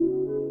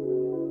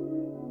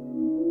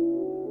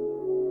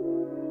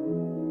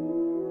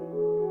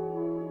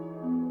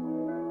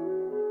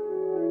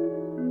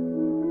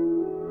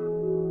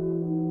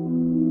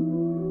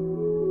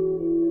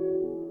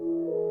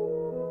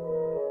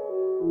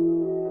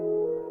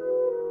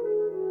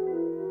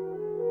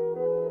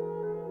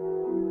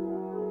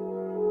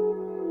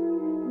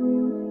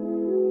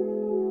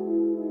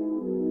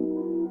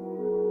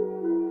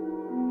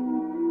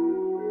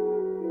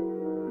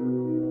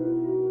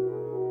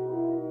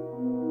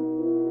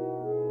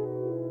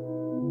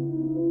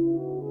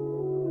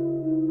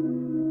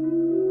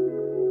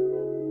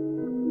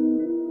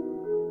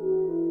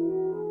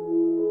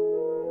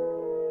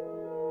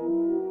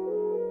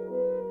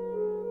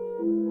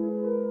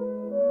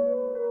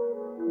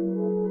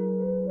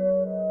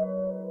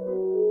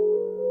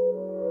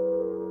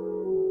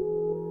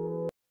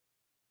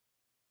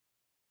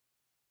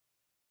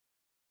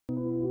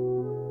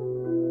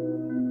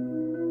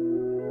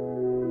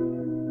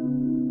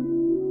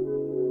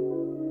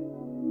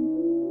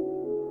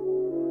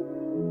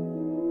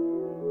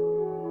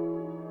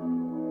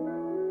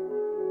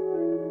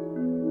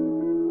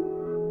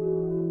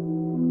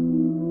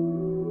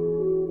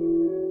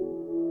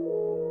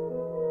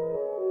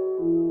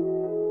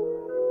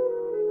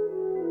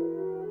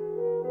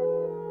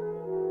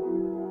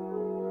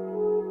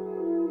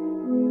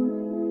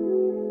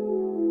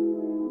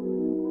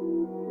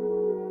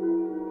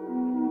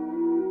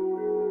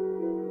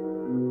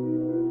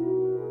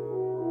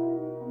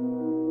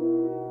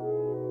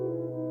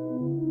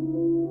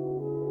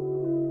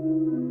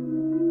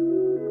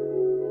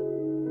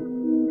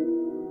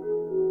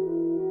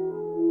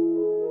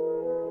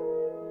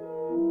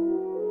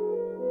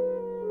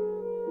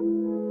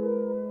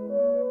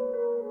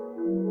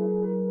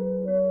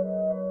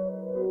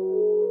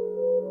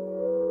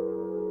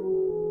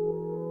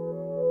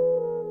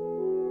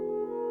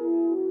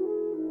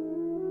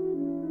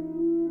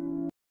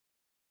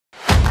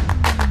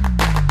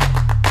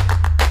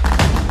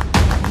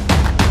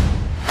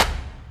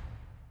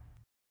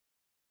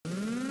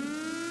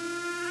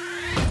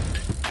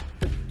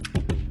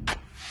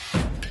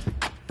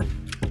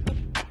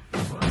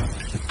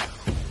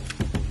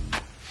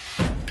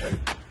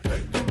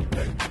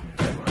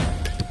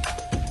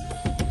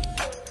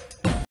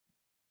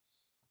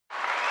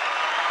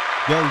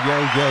Yo, yo,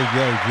 yo,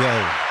 yo,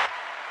 yo.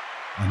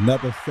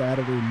 Another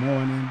Saturday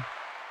morning.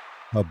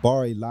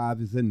 Habari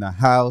Live is in the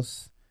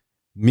house.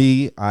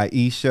 Me,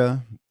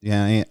 Aisha,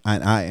 yeah,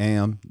 and I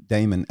am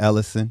Damon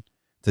Ellison.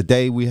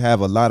 Today we have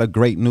a lot of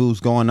great news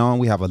going on.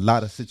 We have a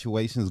lot of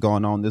situations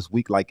going on this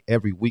week. Like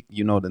every week,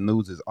 the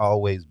news is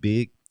always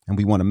big, and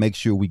we want to make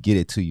sure we get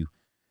it to you.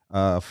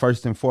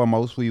 First and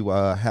foremost, we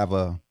have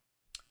a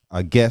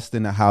guest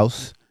in the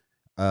house,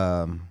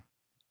 um,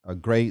 a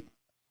great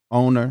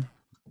owner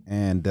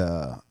and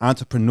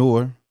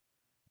entrepreneur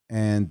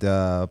and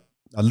a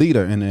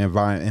leader in the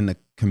environment in the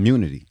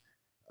community.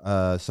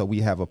 So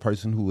we have a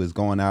person who is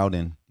going out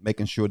and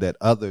making sure that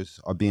others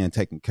are being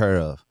taken care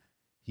of.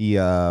 He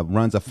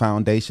runs a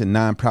foundation,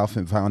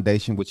 nonprofit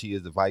foundation, which he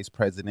is the vice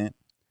president.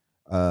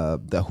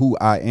 The Who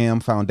I Am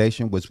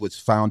Foundation, which was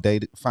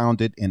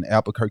founded in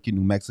Albuquerque,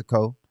 New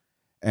Mexico,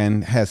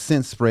 and has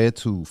since spread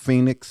to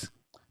Phoenix.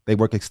 They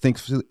work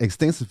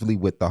extensively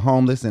with the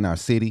homeless in our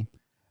city,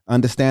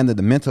 understanding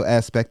the mental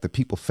aspect that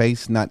people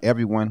face. Not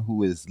everyone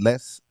who is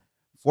less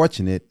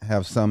fortunate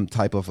have some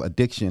type of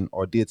addiction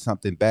or did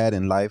something bad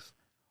in life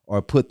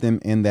or put them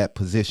in that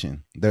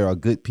position. There are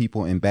good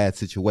people in bad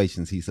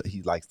situations,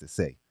 he likes to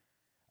say.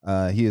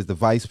 He is the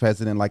vice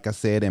president, like I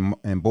said,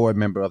 and board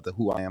member of the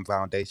Who I Am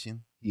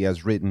Foundation. He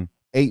has written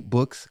 8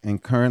 books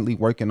and currently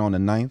working on the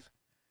ninth.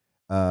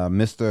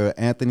 Mr.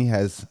 Anthony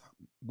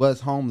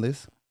was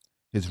homeless.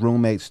 His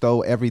roommate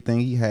stole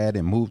everything he had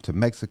and moved to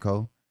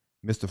Mexico.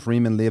 Mr.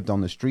 Freeman lived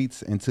on the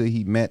streets until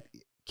he met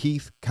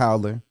Keith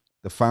Cowler,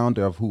 the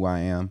founder of Who I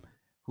Am,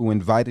 who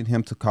invited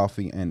him to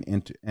coffee and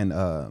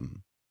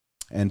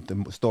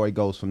the story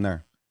goes from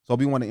there. So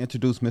we want to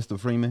introduce Mr.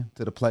 Freeman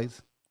to the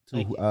place,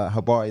 Thank to you.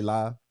 Habari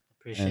Live, and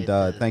Appreciate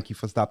the. thank you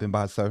for stopping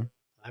by, sir.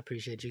 I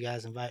appreciate you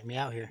guys inviting me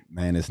out here.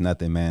 Man, it's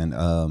nothing, man.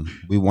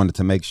 We wanted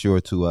to make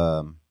sure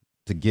to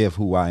give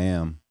Who I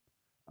Am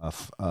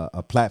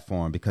a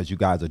platform because you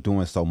guys are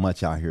doing so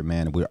much out here,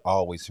 man. And we're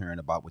always hearing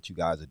about what you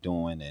guys are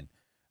doing and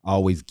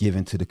always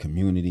giving to the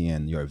community,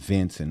 and your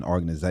events and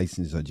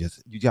organizations are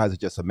just, you guys are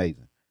just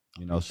amazing,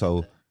 Appreciate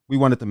So that. we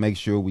wanted to make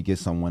sure we get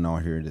someone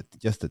on here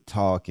just to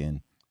talk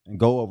and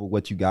go over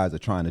what you guys are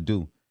trying to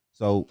do.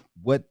 So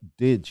what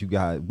did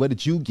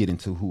you get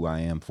into Who I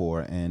Am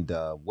for, and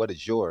what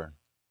is your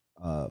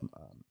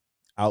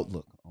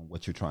outlook on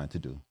what you're trying to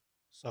do?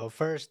 So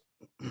first,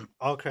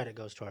 all credit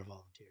goes to our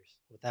volunteers.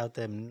 Without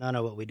them, none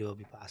of what we do would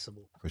be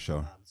possible. For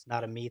sure. It's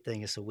not a me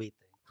thing; it's a we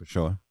thing. For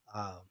sure.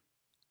 Um,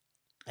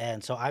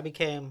 and so I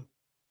became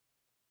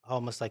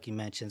homeless, like you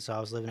mentioned. So I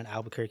was living in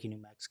Albuquerque,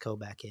 New Mexico,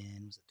 back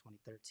in was it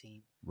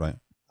 2013. Right.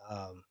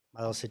 My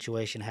little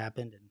situation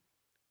happened, and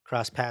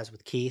crossed paths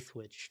with Keith,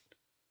 which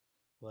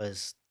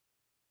was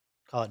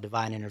call it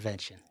divine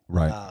intervention.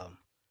 Right. Um,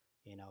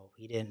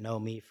 he didn't know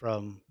me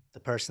from the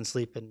person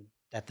sleeping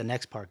at the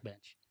next park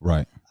bench.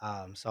 Right.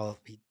 So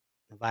he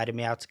invited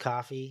me out to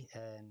coffee,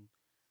 and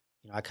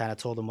I kind of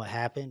told him what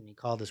happened. And he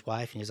called his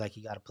wife, and he was like,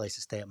 "You got a place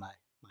to stay at my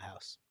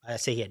house." I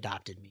say he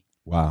adopted me.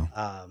 Wow.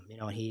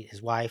 And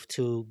his wife,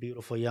 2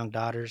 beautiful young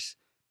daughters.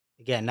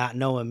 Again, not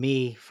knowing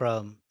me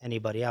from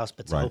anybody else,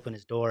 but to Right. open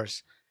his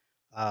doors.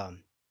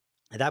 Um,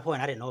 at that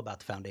point, I didn't know about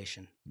the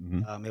foundation.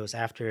 Hmm. It was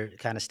after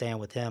kind of staying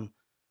with him,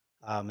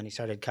 and he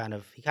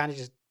kind of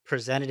just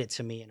presented it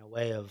to me in a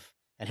way of,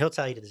 and he'll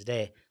tell you to this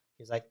day,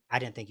 he's like, I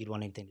didn't think you'd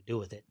want anything to do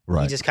with it. He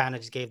Right. just kind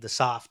of just gave the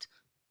soft,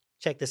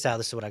 check this out.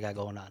 This is what I got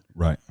going on.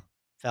 Right.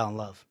 Fell in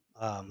love.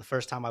 The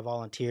first time I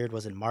volunteered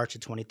was in March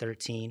of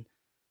 2013.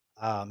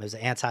 It was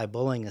an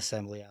anti-bullying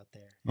assembly out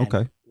there, and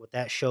Okay. what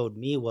that showed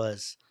me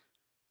was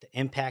the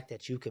impact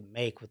that you could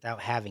make without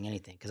having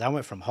anything. Because I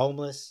went from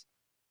homeless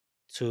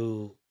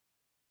to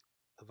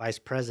a vice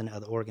president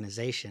of the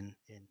organization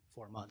in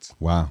 4 months,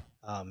 Wow.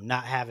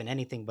 not having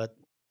anything but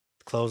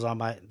clothes on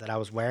my that I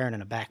was wearing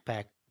and a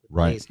backpack with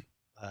Right. days,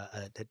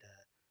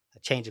 a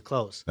change of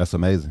clothes. That's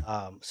amazing.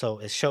 So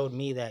it showed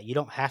me that you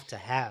don't have to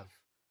have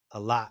a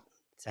lot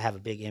to have a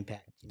big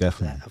impact.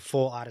 Definitely. A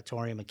full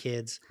auditorium of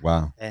kids,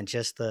 Wow. and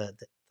just the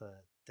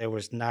there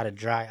was not a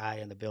dry eye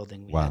in the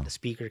building. We had Wow. the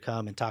speaker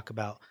come and talk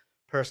about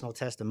personal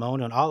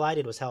testimonial, and all I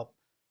did was help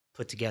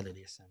put together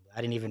the assembly.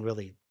 I didn't even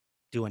really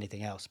do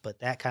anything else, but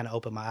that kind of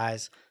opened my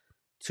eyes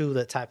to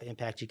the type of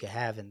impact you could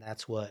have, and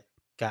that's what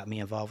got me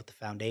involved with the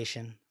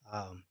foundation.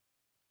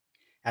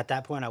 At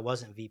that point, I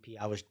wasn't VP;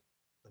 I was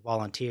the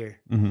volunteer.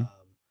 Hmm.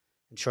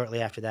 And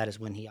shortly after that is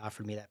when he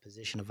offered me that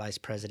position of vice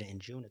president in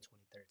June of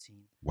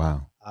 2013.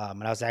 Wow.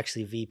 And I was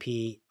actually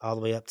VP all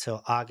the way up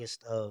till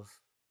August of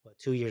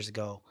 2 years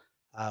ago,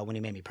 when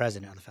he made me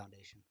president of the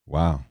foundation.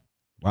 Wow.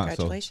 Wow. So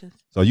Congratulations.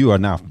 so you are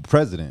now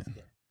president.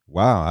 Yeah.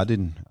 Wow. I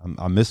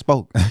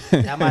misspoke.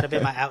 That might have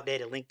been my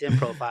outdated LinkedIn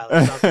profile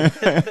or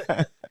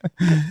something.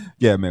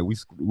 Yeah, man.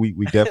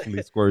 We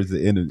definitely squirts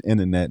the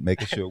internet,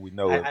 making sure we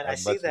know I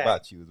as see much that.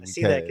 about you as I we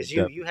see that can. because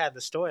you had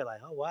the story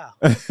like, oh wow.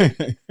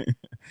 Definitely.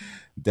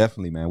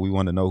 Definitely, man. We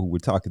want to know who we're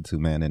talking to,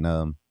 man,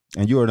 and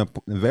you're a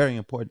very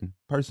important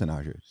person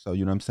out here. So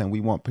you know what I'm saying.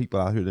 We want people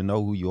out here to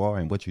know who you are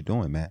and what you're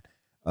doing, man.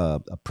 A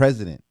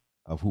president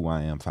of Who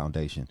I Am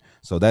Foundation.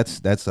 So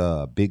that's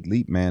a big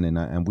leap, man,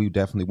 and we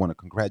definitely want to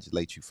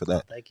congratulate you for Oh,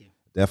 that. thank you.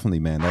 Definitely,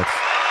 man.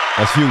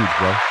 That's huge,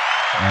 bro.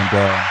 And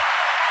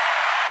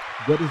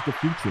what is the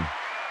future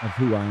of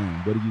Who I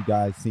Am? What are you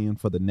guys seeing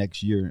for the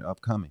next year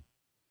upcoming?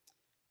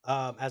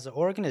 As an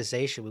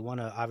organization, we want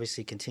to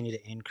obviously continue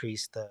to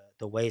increase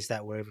the ways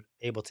that we're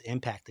able to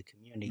impact the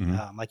community.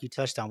 Mm-hmm. Like you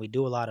touched on, we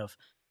do a lot of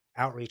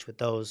outreach with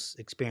those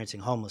experiencing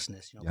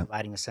homelessness. Yep.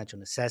 Providing essential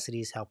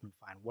necessities, helping them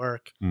find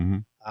work.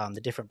 Mm-hmm.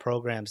 The different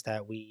programs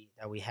that we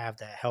have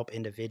that help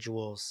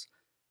individuals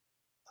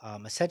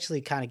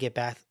essentially kind of get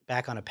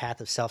back on a path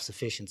of self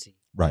sufficiency.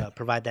 Right.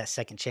 Provide that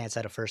second chance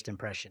at a first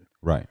impression.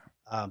 Right.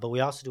 But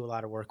we also do a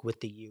lot of work with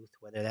the youth,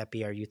 whether that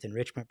be our youth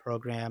enrichment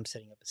program,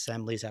 setting up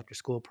assemblies, after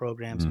school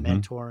programs, Mm-hmm.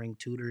 mentoring,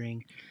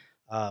 tutoring,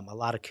 a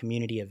lot of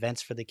community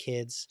events for the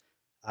kids.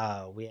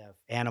 We have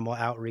animal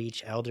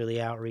outreach,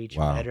 elderly outreach,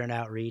 Wow. veteran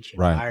outreach,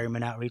 Right.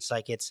 environment outreach.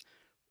 Like it's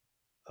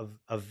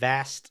a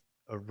vast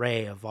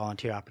array of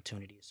volunteer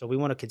opportunities. So we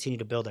want to continue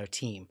to build our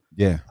team.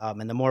 Yeah.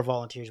 And the more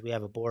volunteers we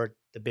have aboard,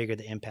 the bigger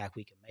the impact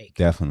we can make.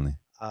 Definitely.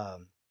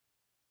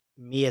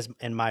 Me as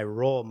in my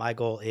role, my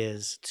goal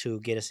is to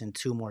get us in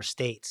 2 more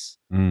states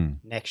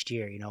next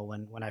year.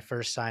 When I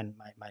first signed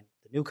the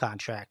new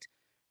contract,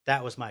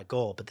 that was my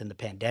goal. But then the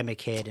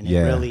pandemic hit, and it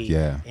really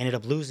ended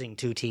up losing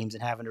 2 teams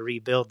and having to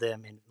rebuild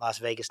them in Las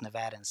Vegas,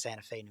 Nevada, and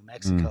Santa Fe, New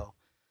Mexico.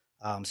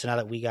 So now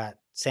that we got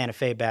Santa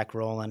Fe back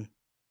rolling,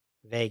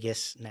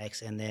 Vegas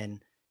next, and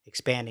then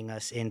expanding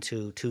us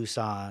into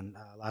Tucson,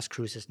 Las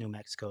Cruces, New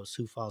Mexico,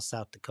 Sioux Falls,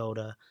 South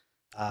Dakota,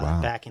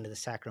 back into the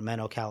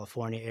Sacramento,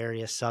 California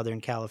area, Southern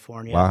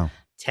California,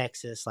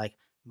 Texas. Like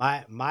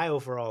my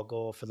overall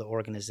goal for the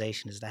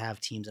organization is to have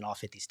teams in all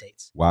 50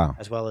 states.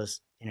 As well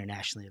as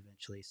internationally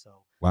eventually.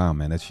 So wow,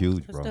 man, that's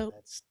huge, bro.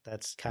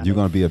 That's kind You're of,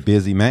 gonna be a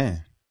busy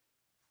man.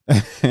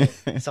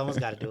 someone's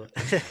got to do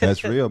it.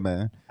 That's real,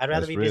 man. I'd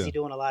rather be busy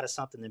doing a lot of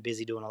something than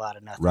busy doing a lot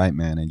of nothing. Right,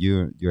 man. And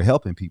you're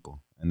helping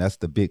people, and that's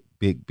the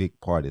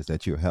big part, is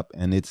that you're helping,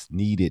 and it's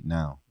needed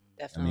now.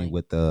 Definitely. I mean,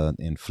 with the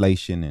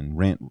inflation and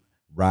rent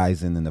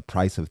rising and the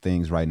price of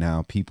things right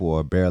now, people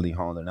are barely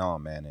holding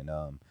on, man. And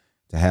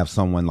to have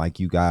someone like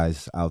you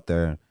guys out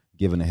there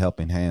giving a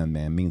helping hand,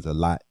 man, means a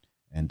lot.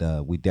 And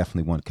we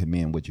definitely want to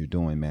commend what you're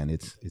doing, man.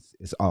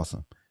 It's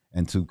awesome.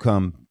 And to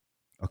come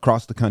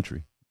across the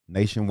country,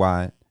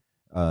 nationwide,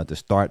 to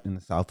start in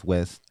the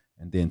Southwest,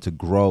 and then to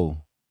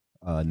grow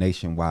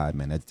nationwide,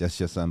 man, that's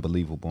just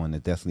unbelievable. And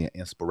it's definitely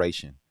an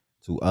inspiration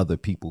to other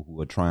people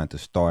who are trying to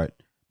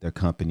start their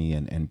company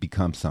and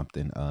become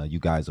something. You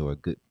guys are a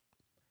good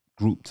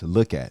group to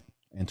look at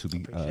and to be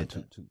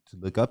to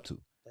look up to,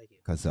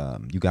 because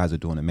you guys are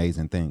doing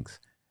amazing things.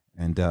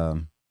 And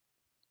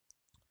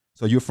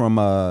so you're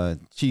from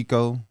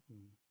Chico,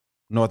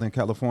 Northern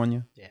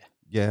California.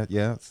 Yeah.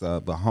 It's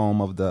the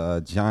home of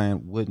the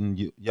giant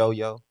wooden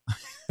yo-yo.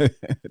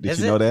 Did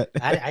you know that?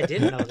 I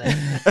didn't know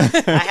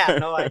that. I have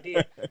no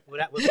idea. When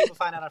people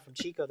find out I'm from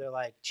Chico, they're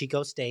like,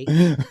 Chico State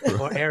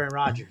or Aaron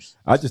Rodgers.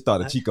 I just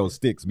thought of Chico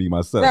Sticks, me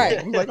myself. Right.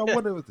 I was like, I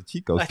wonder if the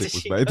Chico Stick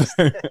was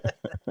made.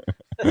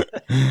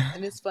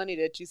 And it's funny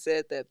that you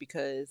said that,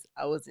 because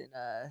I was in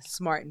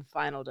Smart and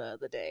Final the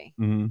other day,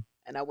 and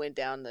I went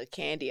down the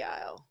candy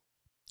aisle.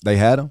 They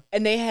had them,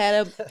 and they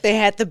had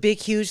the big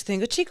huge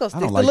thing of Chico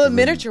Sticks, like the little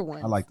miniature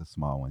ones. I like the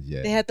small ones.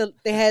 Yeah, they had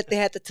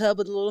the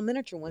tub of the little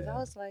miniature ones. Yeah. I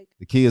was like,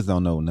 the kids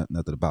don't know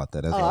nothing about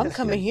that. That's I'm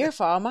coming here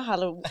for all my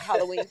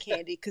Halloween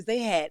candy, because they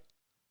had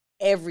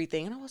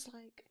everything, and I was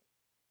like,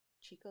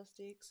 Chico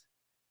Sticks,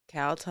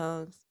 cow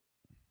tongues,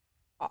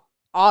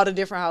 all the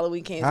different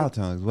Halloween candies. Cow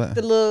tongues, what?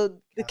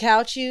 The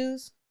cow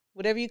chews,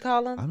 whatever you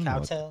call them. Cow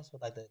tails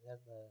with like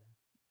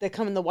they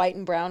come in the white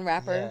and brown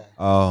wrapper. Yeah.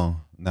 Oh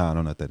no, I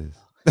don't know what that is.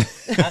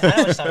 I know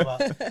what you're talking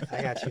about.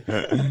 I got you.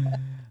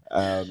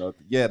 I don't know.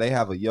 Yeah, they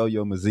have a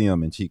yo-yo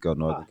museum in Chico,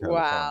 Northern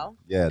California. Wow.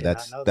 Yeah,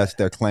 that's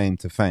their claim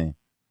to fame.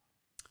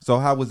 So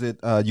how was it?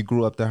 You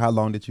grew up there. How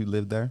long did you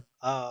live there?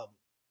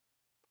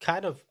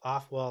 Kind of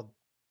off. Well,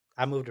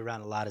 I moved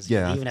around a lot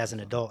even as an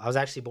adult. I was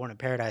actually born in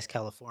Paradise,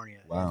 California.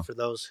 Wow. And for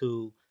those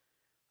who,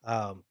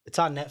 it's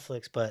on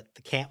Netflix, but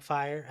the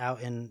campfire out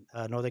in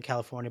Northern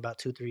California about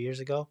 2-3 years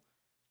ago,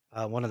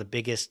 one of the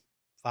biggest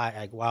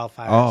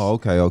wildfires. Oh,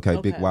 okay.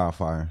 Big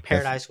wildfire.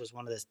 Paradise was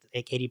one of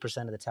the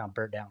 80% of the town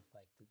burnt down.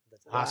 Like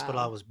the hospital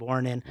I was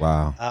born in.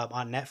 Wow.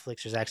 On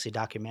Netflix, there's actually a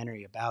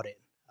documentary about it.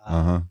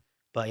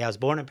 But yeah, I was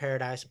born in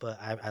Paradise, but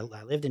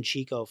I lived in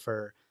Chico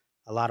for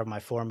a lot of my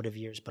formative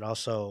years, but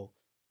also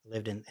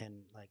lived in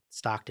like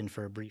Stockton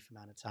for a brief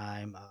amount of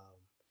time.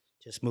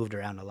 Just moved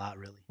around a lot,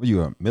 really. Were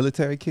you a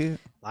military kid?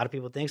 A lot of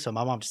people think so.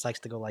 My mom just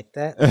likes to go like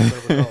that.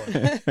 That's where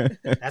we're going.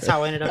 That's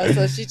how I ended up.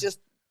 So she just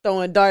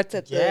throwing darts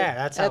at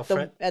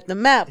at the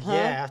map, huh?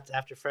 Yeah,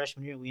 after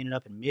freshman year, we ended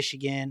up in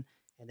Michigan,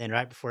 and then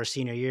right before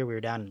senior year, we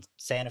were down in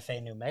Santa Fe,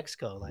 New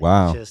Mexico. Like,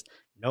 wow, just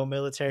no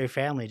military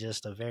family,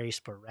 just a very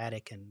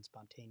sporadic and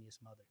spontaneous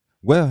mother.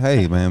 Well,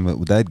 hey, man,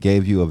 but that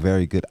gave you a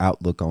very good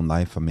outlook on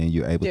life. I mean,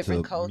 you're able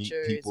Different to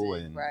cultures meet people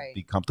and right.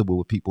 be comfortable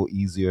with people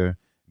easier,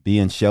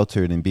 being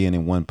sheltered and being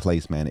in one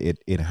place, man,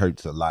 it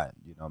hurts a lot.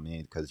 You know what I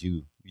mean? Because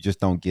you just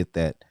don't get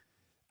that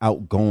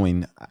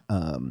outgoing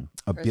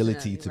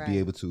ability Personality, to be right?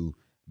 able to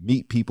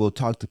meet people,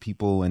 talk to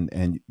people,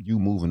 and you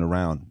moving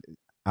around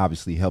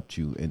obviously helped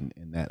you in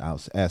that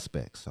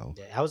aspect. So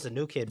Yeah, I was a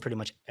new kid pretty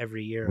much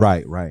every year of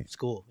right, right,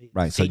 school.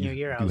 right. So Senior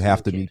year, I you was a have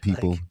new to kid. meet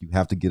people. Like, You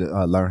have to get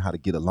learn how to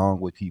get along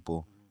with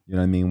people. You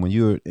know what I mean? When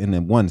you're in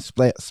that one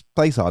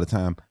place all the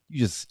time, you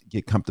just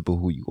get comfortable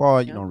who you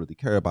are. You Yep. don't really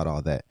care about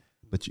all that.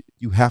 But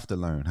you have to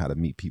learn how to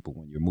meet people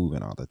when you're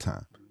moving all the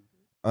time.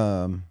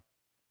 Um,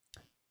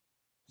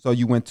 so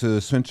you went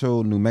to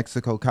Central New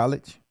Mexico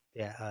College,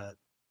 yeah,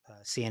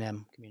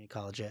 CNM Community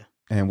College. Yeah,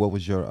 and what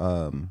was your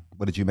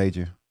what did you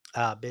major?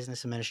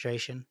 business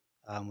administration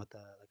with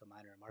like a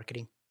minor in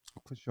marketing.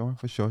 For sure,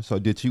 for sure. So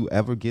did you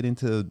ever get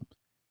into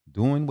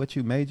doing what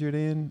you majored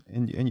in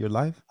your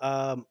life?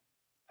 Um,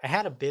 I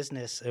had a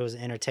business. It was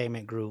an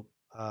entertainment group,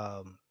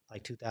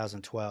 like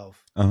 2012,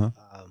 Uh huh.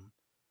 um,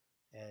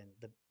 and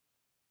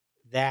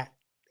that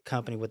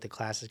company with the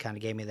classes kind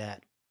of gave me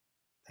that,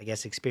 I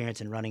guess,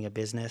 experience in running a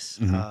business.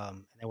 Hmm.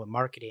 And then with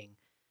marketing,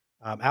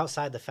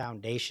 outside the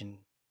foundation,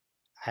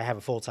 I have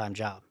a full time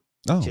job,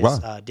 Oh which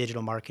is wow.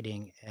 digital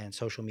marketing and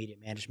social media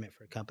management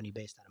for a company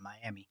based out of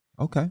Miami.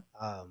 Okay.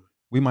 Um,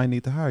 We might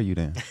need to hire you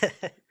then.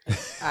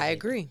 I hey,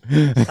 agree.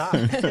 let's talk.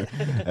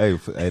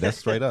 Hey, that's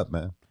straight up,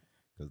 man.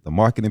 Because the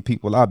marketing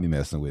people I be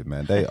messing with,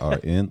 man, they are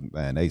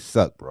man, they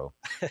suck, bro.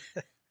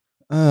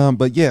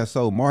 But yeah,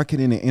 so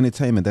marketing and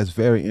entertainment, that's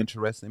very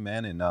interesting,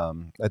 man. And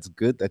that's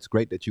good. That's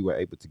great that you were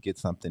able to get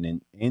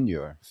something in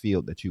your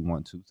field that you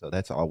want to. So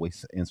that's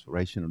always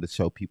inspirational to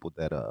show people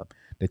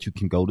that you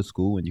can go to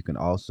school and you can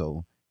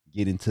also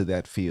get into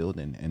that field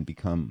and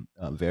become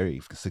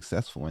very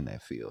successful in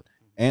that field.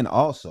 And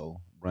also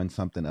run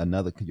something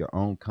another your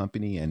own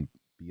company and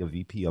be a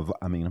VP of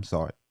I mean, I'm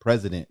sorry,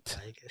 president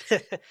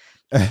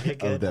Like, you're of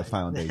good. that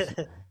foundation.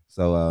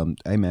 So,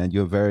 hey man,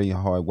 you're a very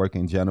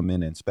hardworking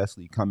gentleman, and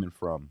especially coming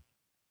from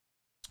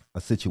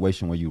a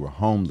situation where you were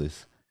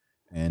homeless,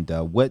 and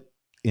what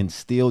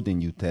instilled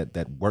in you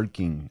that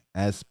working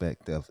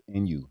aspect of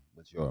in you?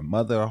 Was your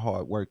mother a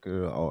hard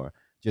worker, or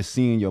just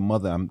seeing your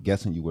mother? I'm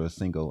guessing you were a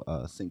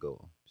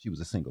single. She was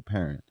a single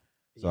parent,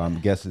 so Yeah.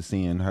 I'm guessing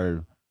seeing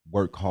her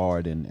work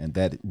hard and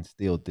that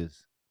instilled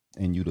this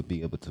in you to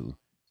be able to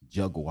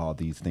juggle all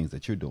these things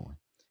that you're doing.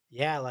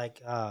 Yeah, like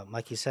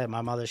you said,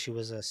 my mother, she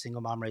was a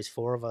single mom, raised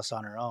four of us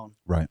on her own.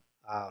 Right.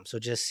 So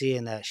just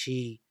seeing that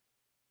she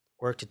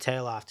worked her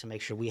tail off to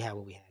make sure we had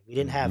what we had. We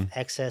didn't have Hmm.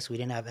 excess, we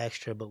didn't have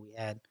extra, but we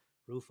had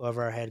roof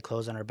over our head,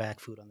 clothes on our back,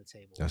 food on the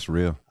table. That's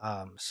real.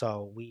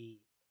 So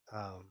we,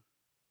 um,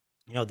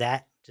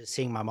 that just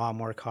seeing my mom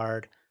work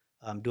hard,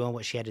 doing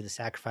what she had to, the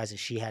sacrifices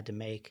she had to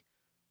make.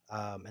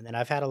 And then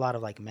I've had a lot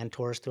of like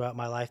mentors throughout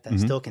my life that Hmm.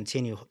 still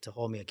continue to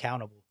hold me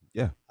accountable.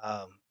 Yeah.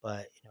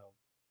 But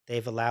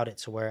they've allowed it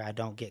to where I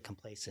don't get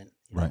complacent.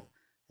 Right.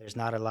 There's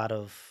not a lot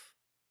of,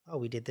 oh,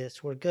 we did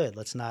this, we're good.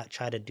 Let's not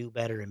try to do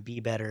better and be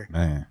better.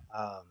 Man.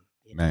 Um,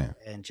 Man.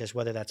 and just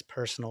whether that's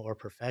personal or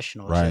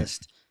professional, Right.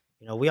 just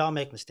we all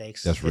make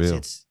mistakes. That's It's real.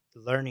 it's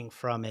learning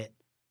from it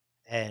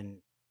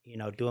and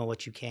doing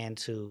what you can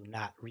to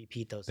not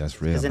repeat those That's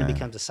mistakes real, because then it man.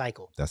 becomes a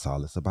cycle. That's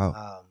all it's about.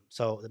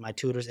 So my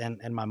tutors and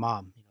my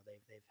mom,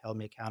 they've held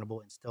me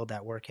accountable, instilled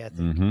that work ethic,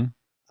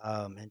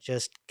 Mm-hmm. and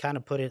just kind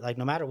of put it like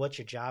no matter what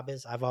your job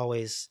is, I've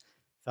always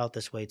felt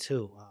this way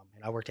too.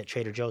 And I worked at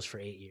Trader Joe's for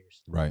 8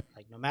 years. Right.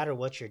 Like no matter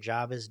what your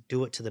job is,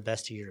 do it to the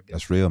best of your ability.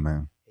 That's real,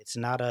 man. It's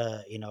not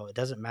it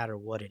doesn't matter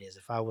what it is.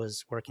 If I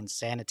was working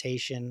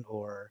sanitation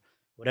or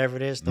whatever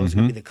it is, those are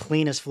gonna Mm-hmm. be the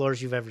cleanest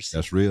floors you've ever seen.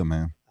 That's real,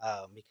 man.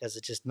 Because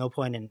it's just no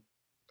point in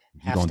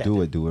If you're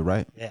gonna do it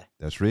right. Yeah.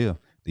 That's real.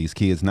 These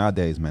kids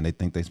nowadays, man, they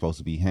think they're supposed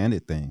to be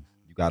handed things.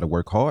 You gotta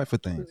work hard for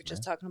We things, were man.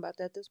 just talking about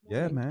that this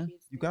Yeah, morning. man.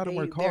 Kids You think gotta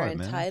work they're hard,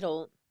 man.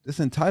 entitled. This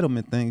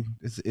entitlement thing,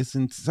 it's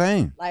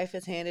insane. Life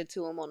is handed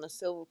to them on a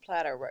silver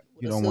platter, right?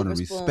 With You a don't want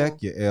silver to spoon.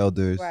 respect your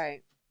elders.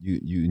 Right.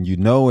 You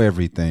know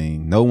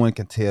everything. No one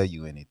can tell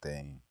you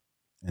anything.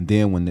 And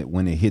then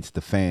when it hits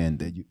the fan,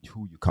 that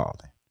who you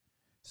calling?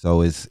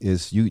 So it's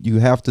you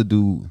have to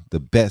do the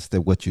best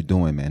at what you're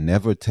doing, man.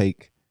 Never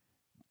take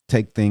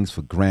things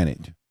for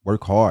granted.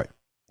 Work hard,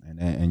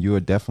 and you're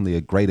definitely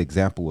a great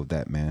example of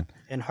that, man.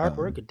 And hard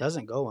work, it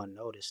doesn't go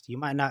unnoticed. You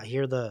might not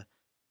hear the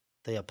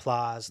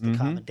applause, the Mm-hmm.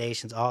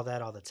 commendations, all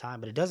that all the time,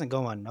 but it doesn't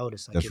go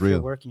unnoticed. Like That's if you're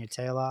real. working your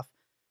tail off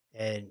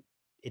and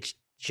it's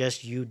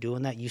just you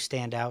doing that, you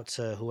stand out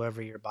to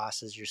whoever your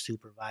boss is, your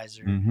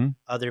supervisor, Mm-hmm.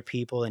 other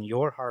people, and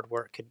your hard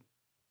work could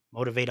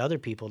motivate other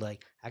people.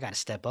 Like I got to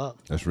step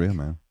up. That's real,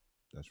 man.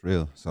 That's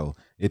real. So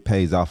it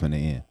pays off in the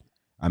end.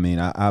 I mean,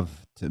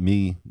 I've to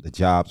me the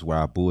jobs where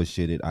I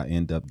bullshitted, I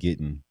end up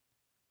getting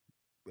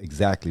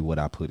exactly what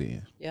I put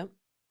in. Yep.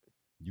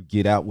 You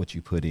get out what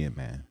you put in,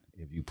 man.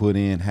 If you put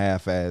in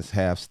half-ass,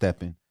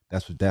 half-stepping,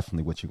 that's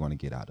definitely what you're going to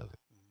get out of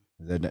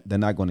it. They're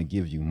not going to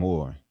give you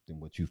more than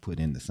what you've put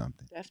into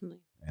something. Definitely.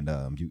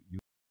 And you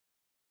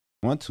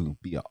want to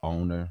be an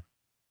owner,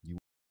 you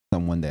want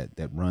someone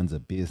that runs a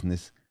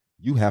business,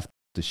 you have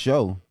to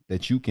show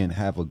that you can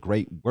have a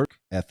great work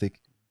ethic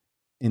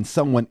in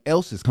someone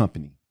else's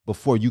company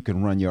before you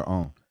can run your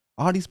own.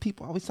 All these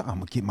people always say, I'm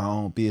gonna get my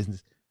own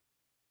business.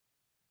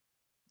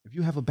 If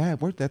you have a bad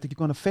work ethic, you're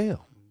gonna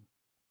fail.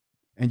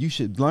 And you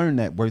should learn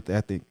that work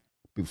ethic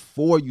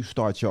before you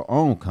start your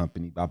own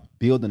company by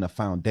building a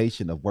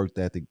foundation of work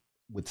ethic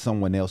with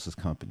someone else's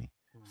company,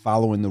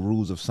 following the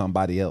rules of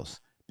somebody else.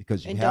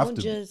 Because you And have don't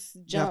to just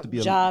you have to jump be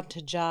a job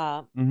to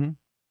job. Mhm.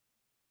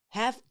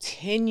 Have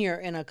tenure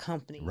in a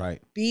company.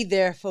 Right. Be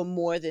there for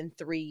more than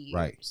 3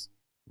 years.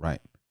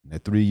 Right.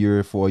 That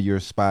 3-year, 4-year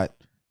spot,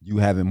 you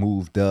haven't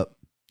moved up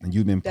and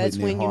you've been That's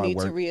putting in when you hard need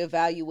to work.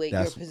 reevaluate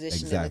your That's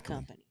position in the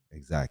company.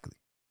 Exactly.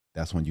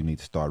 That's when you need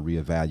to start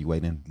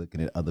reevaluating,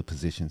 looking at other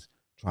positions,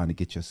 trying to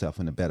get yourself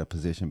in a better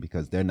position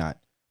because they're not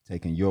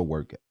taking your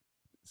work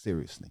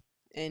seriously.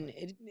 And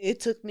it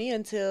took me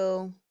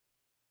until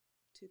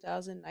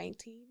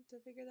 2019 to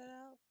figure that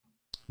out.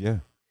 Yeah.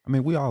 I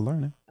mean, we all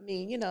learning. I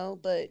mean,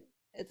 but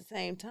at the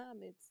same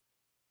time,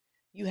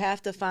 you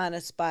have to find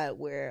a spot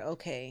where,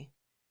 okay,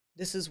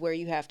 this is where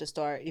you have to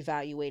start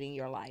evaluating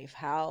your life.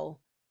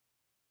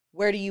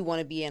 Where do you want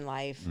to be in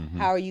life? Mhm.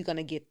 How are you going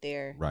to get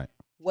there? Right.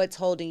 What's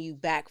holding you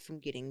back from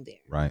getting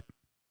there? Right.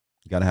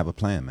 You got to have a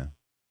plan, man.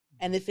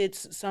 And if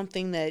it's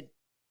something that,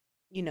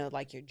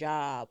 like your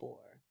job or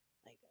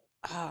like,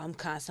 oh, I'm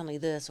constantly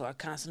this or I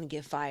constantly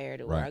get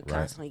fired or I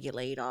constantly get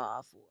laid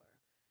off, or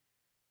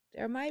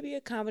there might be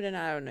a common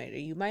denominator.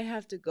 You might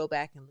have to go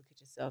back and look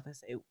at yourself and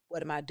say,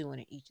 what am I doing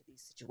in each of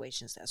these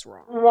situations that's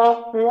wrong?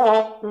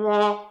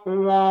 Definitely.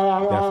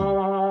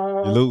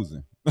 You're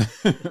losing.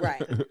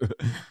 Right.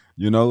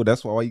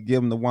 That's why you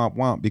give them the womp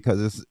womp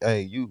because it's,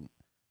 hey,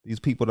 these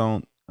people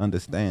don't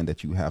understand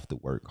that you have to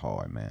work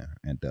hard, man.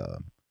 And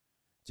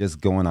just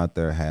going out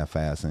there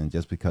half-assing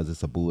just because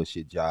it's a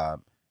bullshit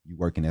job, you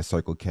working at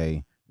Circle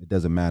K, it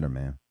doesn't matter,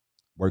 man.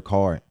 Work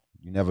hard.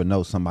 You never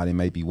know. Somebody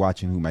may be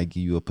watching who might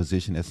give you a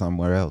position at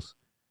somewhere else.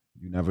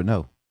 You never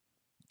know.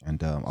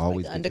 And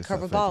always like the get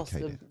undercover yourself boss.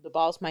 educated. The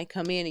boss might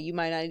come in and you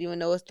might not even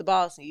know it's the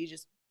boss, and you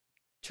just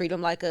treat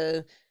them like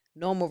a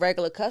normal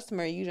regular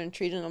customer. You done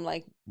treated them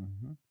like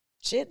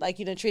shit, like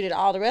you done treated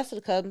all the rest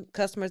of the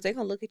customers. They're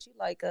gonna look at you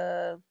like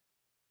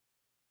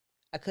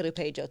I could have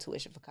paid your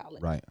tuition for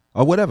college. Right.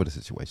 Or whatever the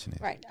situation is.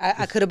 Right.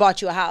 I could have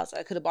bought you a house.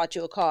 I could have bought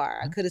you a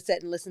car. I could have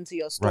sat and listened to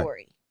your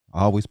story.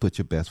 Right. Always put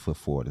your best foot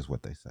forward is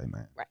what they say,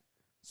 man. Right.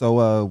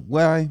 So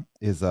why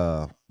is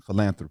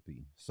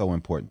philanthropy so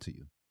important to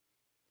you?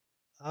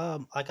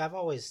 Like I've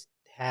always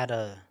had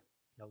a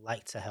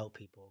like to help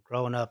people.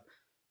 Growing up,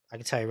 I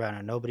can tell you right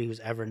now, nobody who's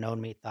ever known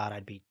me thought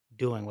I'd be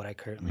doing what I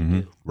currently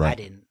do. Right. I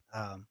didn't.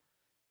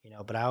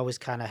 But I always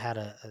kind of had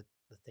a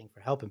thing for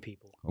helping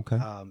people. Okay.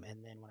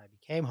 And then when I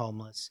became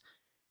homeless,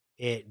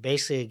 it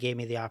basically gave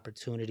me the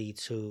opportunity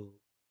to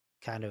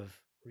kind of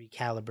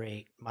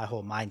recalibrate my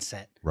whole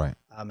mindset. Right.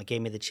 It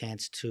gave me the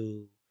chance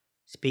to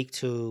speak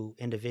to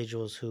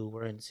individuals who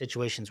were in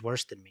situations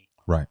worse than me.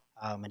 Right.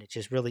 And it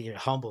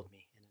humbled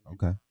me.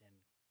 Okay.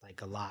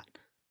 Like a lot.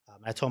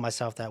 I told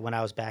myself that when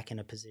I was back in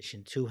a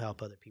position to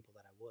help other people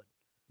that I would.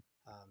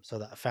 So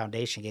the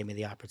foundation gave me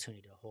the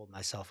opportunity to hold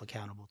myself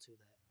accountable to that.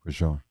 For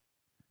sure.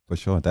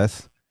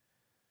 That's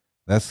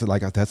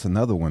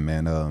another one,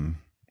 man.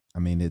 I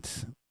mean,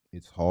 it's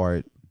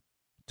hard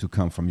to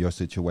come from your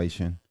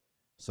situation.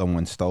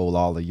 Someone stole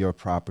all of your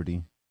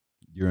property.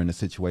 You're in a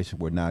situation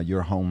where now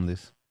you're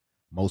homeless.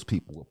 Most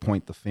people will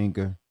point the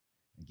finger,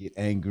 get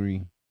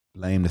angry,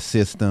 blame the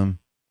system,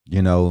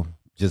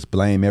 just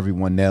blame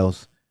everyone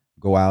else,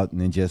 go out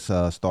and then just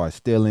start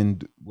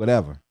stealing,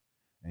 whatever.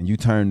 And you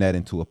turn that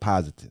into a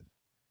positive.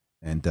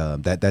 And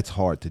that's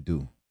hard to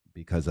do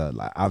because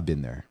I've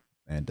been there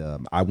and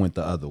I went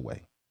the other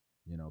way,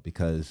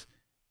 because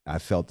I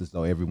felt as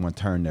though everyone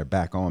turned their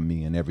back on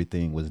me and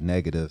everything was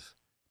negative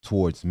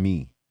towards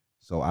me.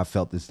 So I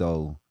felt as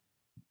though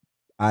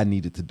I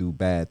needed to do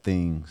bad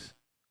things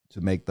to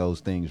make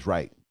those things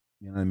right.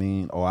 You know what I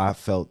mean? Or I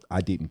felt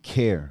I didn't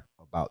care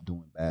about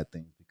doing bad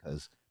things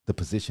because the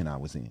position I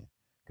was in.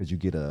 Because you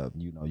get a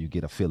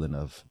feeling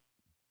of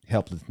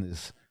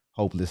helplessness,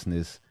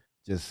 hopelessness,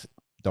 just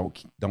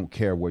don't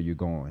care where you're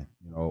going,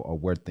 or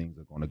where things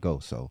are going to go.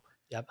 So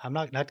yep, I'm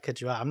not to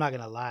cut you out. I'm not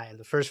gonna lie.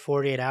 The first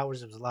 48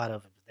 hours, it was a lot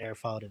of it was their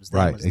fault. It was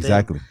them, right, it was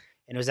exactly. them.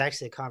 And it was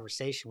actually a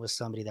conversation with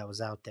somebody that was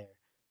out there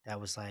that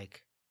was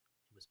like,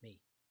 it was me.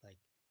 Like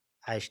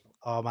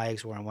all my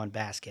eggs were in one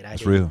basket.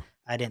 That's real.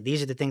 I didn't.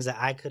 These are the things that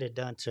I could have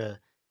done to,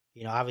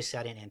 obviously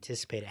I didn't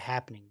anticipate it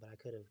happening, but I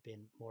could have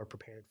been more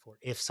prepared for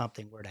if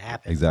something were to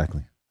happen.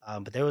 Exactly.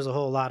 But there was a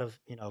whole lot of,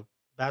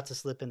 about to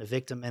slip into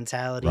victim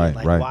mentality, right,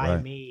 like right, why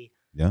right. me?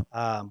 Yeah.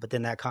 But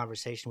then that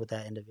conversation with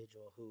that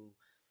individual who,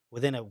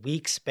 within a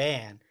week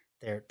span,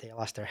 they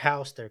lost their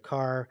house, their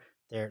car,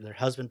 their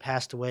husband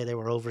passed away, they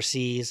were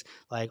overseas,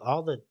 like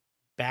all the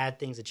bad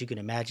things that you can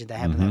imagine that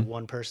happened to that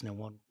one person in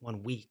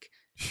one week.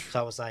 So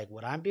I was like,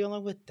 what I'm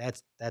dealing with,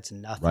 that's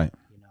nothing, right?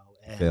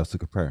 And fails to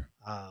compare.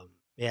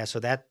 Yeah, so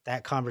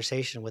that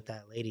conversation with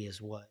that lady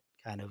is what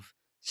kind of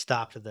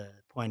stopped the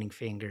pointing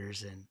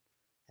fingers and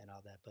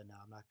all that. But no,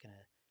 I'm not gonna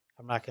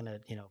I'm not gonna,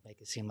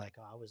 make it seem like,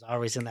 oh, I was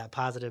always in that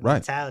positive Right.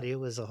 mentality. It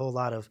was a whole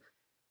lot of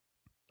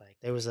like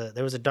there was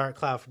a dark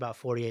cloud for about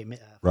 48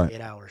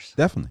 Right. hours.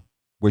 Definitely.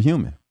 We're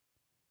human,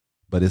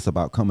 but it's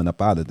about coming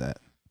up out of that.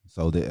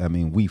 So that, I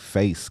mean, we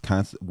face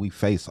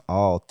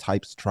all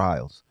types of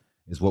trials.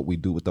 Is what we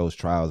do with those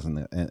trials,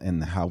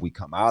 and how we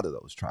come out of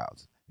those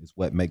trials is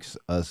what makes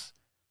us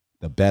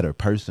the better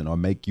person, or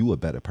make you a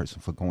better person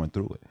for going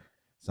through it.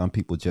 Some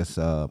people just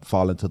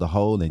fall into the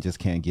hole and just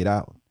can't get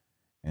out.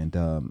 And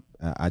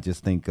I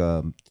just think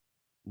when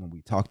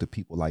we talk to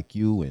people like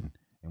you, and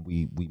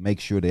we make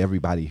sure that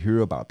everybody hear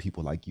about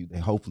people like you, they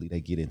hopefully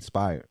they get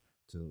inspired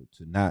to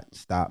not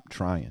stop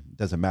trying. It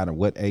doesn't matter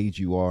what age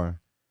you are,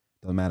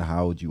 doesn't matter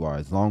how old you are,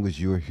 as long as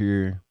you're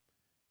here,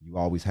 you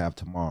always have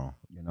tomorrow.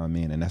 You know what I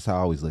mean? And that's how I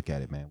always look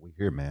at it, man. We're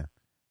here, man.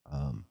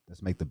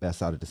 Let's make the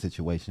best out of the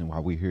situation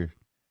while we're here,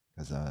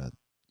 because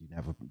you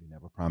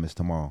never promise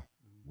tomorrow.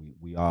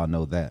 We all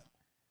know that.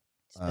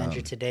 Spend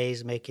your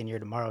todays making your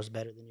tomorrows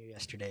better than your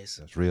yesterdays.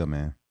 That's real,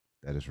 man.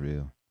 That is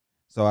real.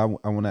 So I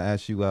want to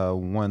ask you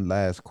one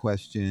last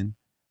question.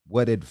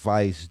 What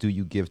advice do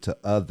you give to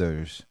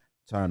others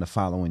trying to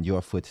follow in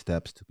your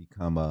footsteps to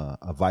become a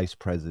vice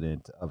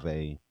president of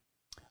a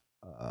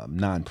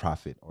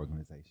nonprofit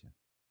organization?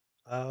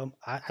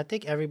 I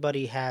think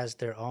everybody has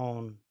their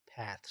own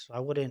path, so I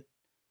wouldn't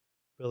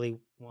really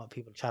want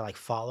people to try to like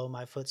follow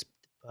my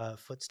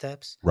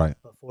footsteps, Right.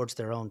 but forge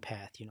their own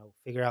path.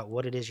 Figure out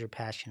what it is you're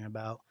passionate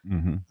about,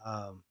 Mm-hmm.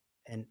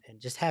 and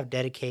just have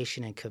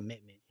dedication and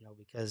commitment.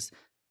 Because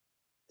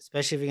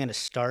especially if you're going to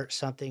start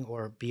something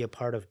or be a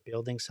part of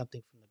building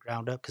something from the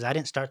ground up, because I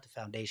didn't start the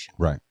foundation,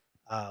 Right.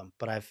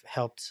 but I've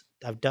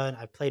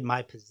played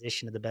my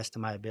position to the best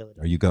of my ability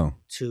There you go.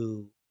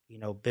 to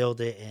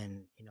build it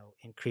and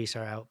increase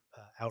our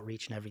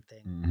outreach and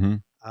everything. Mm-hmm.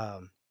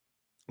 Um,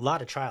 a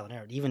lot of trial and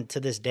error. Even to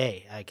this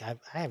day, like I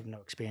have no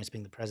experience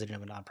being the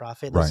president of a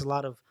nonprofit. There's Right. a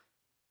lot of,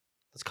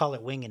 let's call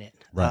it winging it.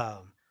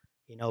 Right.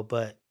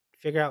 But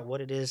figure out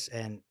what it is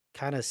and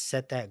kind of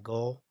set that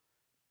goal,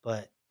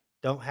 but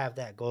don't have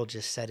that goal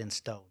just set in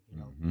stone.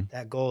 Mm-hmm.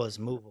 That goal is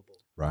movable.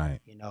 Right.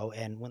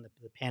 And when the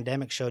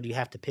pandemic showed, you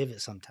have to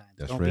pivot sometimes.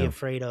 That's Don't be real.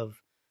 afraid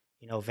of,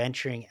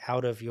 venturing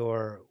out of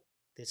your,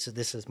 this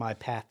is my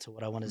path to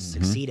what I want to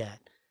Mm-hmm. succeed at.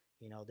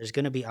 There's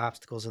going to be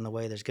obstacles in the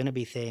way. There's going to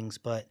be things,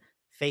 but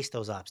face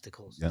those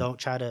obstacles. Yep. Don't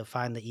try to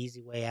find the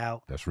easy way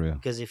out, That's real.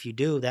 because if you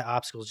do, that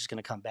obstacle is just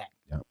going to come back.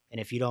 Yep. And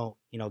if you don't,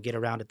 get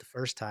around it the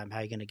first time, how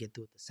are you going to get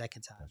through it the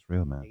second time? That's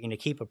real, man. You're going to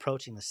keep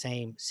approaching the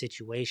same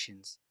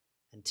situations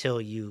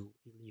until you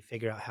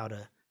figure out how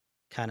to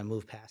kind of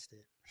move past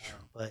it.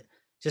 But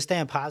just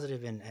staying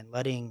positive and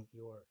letting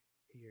your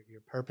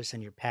purpose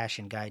and your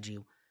passion guide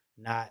you,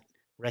 not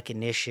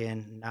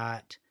recognition,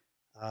 not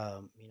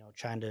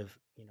trying to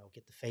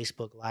get the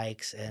Facebook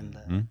likes and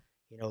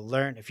Mm-hmm.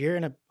 learn. If you're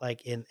in the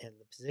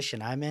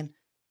position I'm in,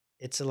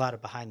 it's a lot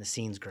of behind the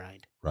scenes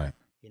grind. Right.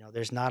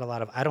 There's not a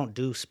lot of, I don't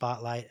do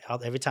spotlight.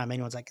 Every time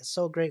anyone's like, it's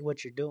so great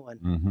what you're doing,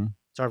 Mm-hmm.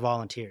 it's our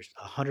volunteers.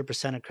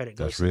 100% of credit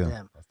goes That's to real.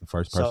 them. That's the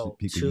first person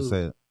people you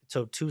said.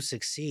 So to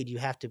succeed, you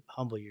have to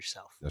humble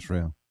yourself. That's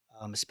real.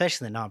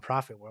 Especially in the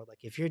nonprofit world.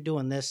 Like if you're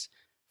doing this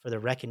for the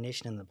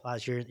recognition and the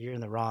applause, you're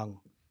in the wrong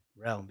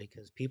realm,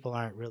 because people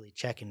aren't really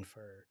checking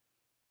for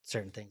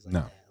certain things like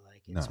that.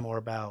 Like it's more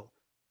about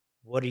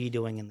what are you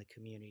doing in the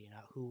community,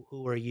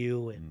 who are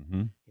you,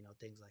 and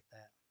things like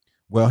that.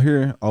 Well,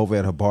 here over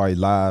at Habari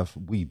Live,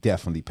 we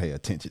definitely pay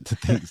attention to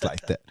things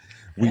like that.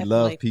 We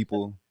love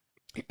people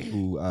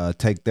who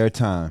take their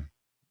time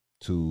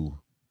to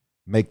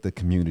make the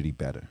community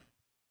better.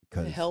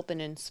 To help and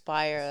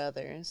inspire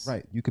others.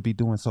 Right. You could be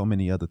doing so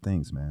many other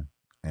things, man.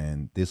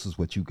 And this is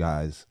what you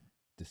guys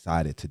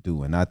decided to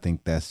do. And I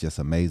think that's just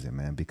amazing,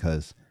 man,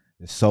 because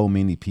there's so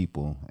many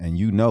people, and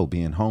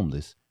being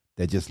homeless,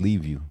 that just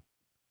leave you.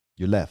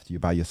 You're left. You're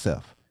by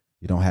yourself.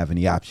 You don't have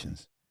any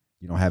options.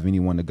 You don't have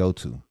anyone to go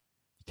to. You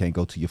can't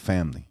go to your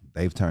family.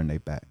 They've turned their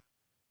back.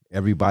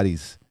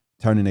 Everybody's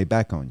turning their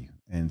back on you.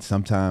 And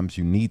sometimes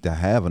you need to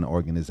have an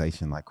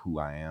organization like Who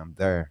I Am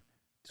there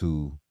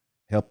to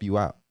help you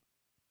out.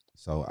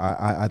 So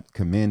I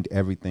commend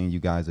everything you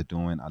guys are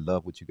doing. I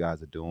love what you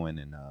guys are doing.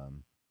 And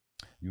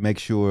you make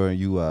sure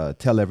you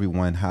tell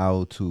everyone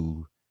how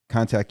to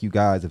contact you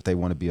guys if they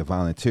want to be a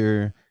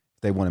volunteer,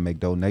 if they want to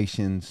make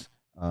donations.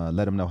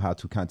 Let them know how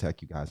to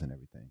contact you guys and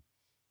everything.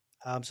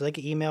 So they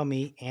can email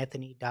me,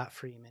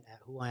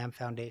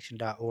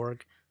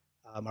 anthony.freeman@whoiamfoundation.org.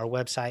 Our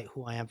website,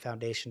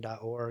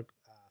 whoiamfoundation.org.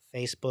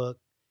 Facebook,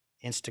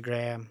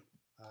 Instagram.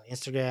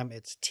 Instagram,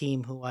 it's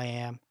Team Who I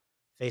Am.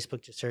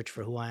 Facebook, just search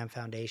for Who I Am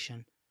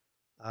Foundation.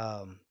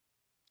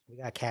 We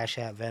got Cash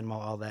App, Venmo,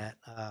 all that.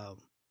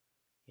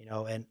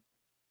 And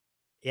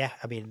yeah,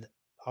 I mean,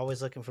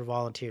 always looking for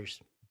volunteers.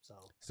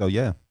 So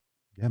yeah,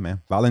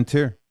 man,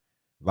 volunteer.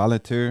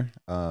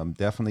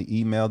 Definitely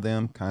email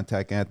them,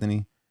 contact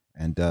Anthony,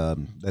 and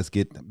let's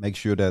make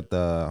sure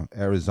that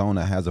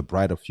Arizona has a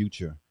brighter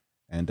future,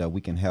 and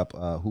we can help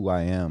Who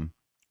I Am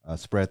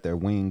spread their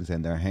wings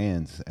and their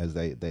hands, as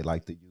they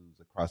like to use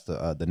across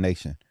the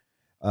nation.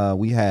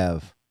 We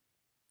have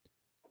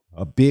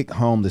a big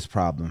homeless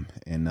problem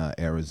in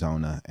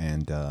Arizona,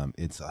 and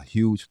it's a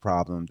huge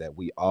problem that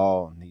we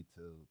all need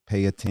to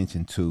pay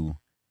attention to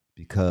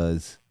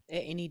because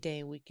At any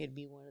day, we could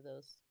be one of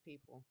those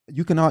people.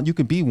 you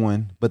can be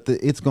one, but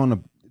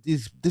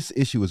this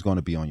issue is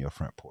gonna be on your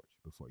front porch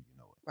before you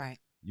know it. Right.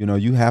 You know,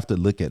 you have to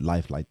look at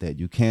life like that.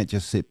 You can't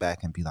just sit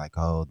back and be like,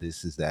 "Oh,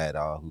 this is that.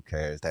 Oh, who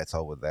cares? That's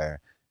over there."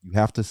 You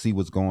have to see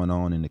what's going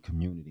on in the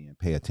community and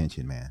pay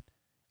attention, man.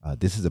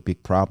 This is a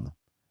big problem,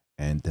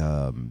 and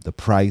the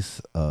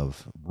price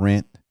of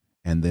rent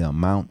and the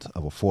amount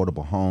of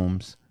affordable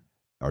homes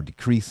are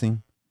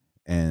decreasing,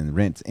 and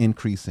rent's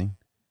increasing.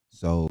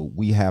 So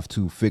we have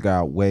to figure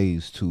out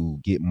ways to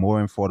get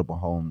more affordable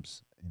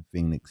homes in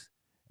Phoenix,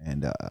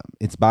 and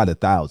it's by the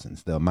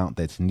thousands. The amount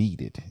that's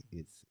needed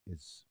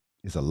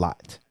is a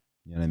lot.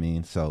 You know what I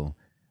mean? So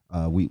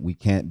we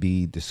can't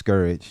be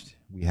discouraged.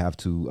 We have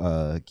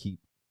to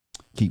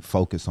keep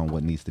focused on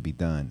what needs to be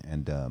done,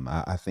 and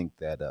I think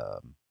that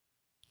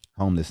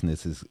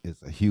homelessness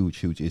is a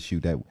huge issue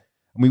that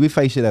I mean we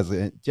face it as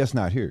just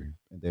not here.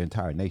 The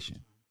entire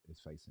nation is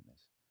facing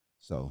this.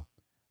 So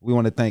we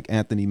want to thank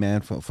Anthony,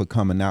 man, for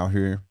coming out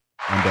here,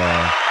 and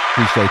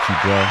appreciate you,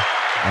 bro.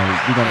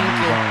 We're gonna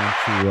move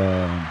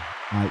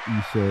on to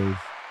Aisha's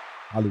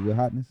Hollywood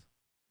hotness.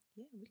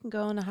 Yeah, we can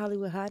go on to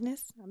Hollywood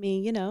hotness. I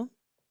mean,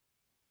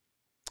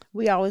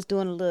 we always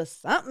doing a little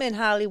something in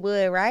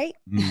Hollywood, right?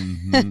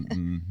 Mm-hmm,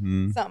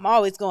 mm-hmm. Something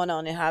always going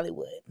on in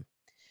Hollywood.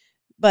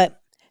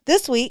 But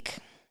this week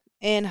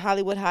in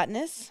Hollywood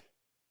hotness,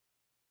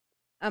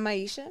 I'm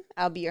Aisha.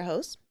 I'll be your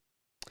host.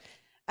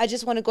 I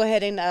just want to go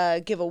ahead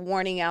and give a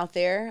warning out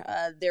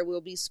there. There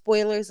will be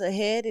spoilers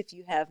ahead if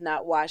you have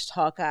not watched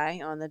Hawkeye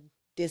on the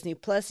Disney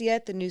Plus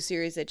yet, the new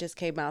series that just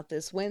came out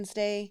this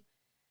Wednesday.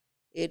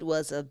 It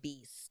was a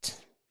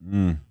beast.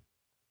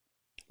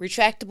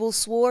 Retractable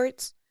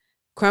swords,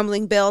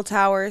 crumbling bell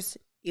towers,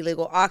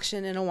 illegal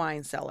auction in a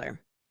wine cellar.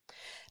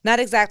 Not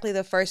exactly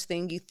the first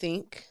thing you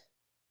think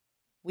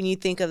when you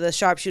think of the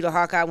sharpshooter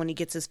Hawkeye when he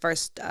gets his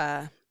first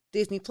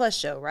Disney Plus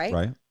show,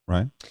 right?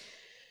 Right.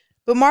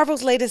 But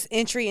Marvel's latest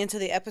entry into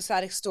the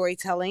episodic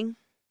storytelling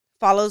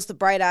follows the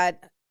bright-eyed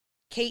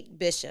Kate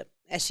Bishop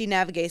as she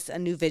navigates a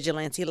new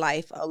vigilante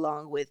life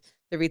along with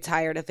the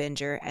retired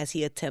Avenger as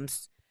he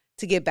attempts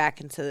to get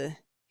back into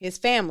his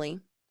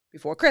family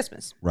before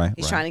Christmas. Right.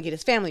 He's trying to get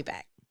his family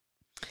back.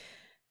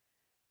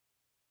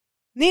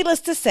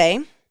 Needless to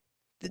say,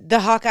 the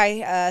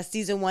Hawkeye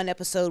Season 1,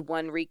 Episode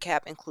 1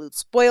 recap includes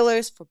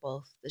spoilers for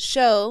both the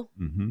show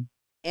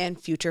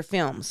and future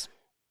films.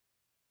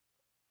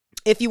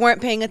 If you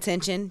weren't paying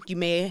attention, you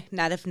may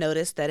not have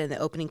noticed that in the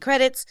opening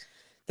credits,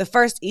 the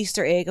first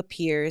Easter egg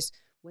appears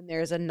when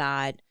there's a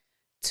nod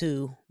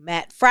to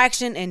Matt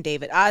Fraction and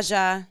David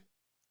Aja,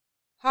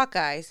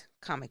 Hawkeye's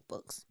comic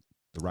books,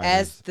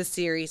 as the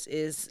series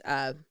is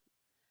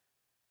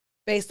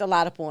based a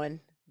lot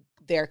upon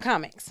their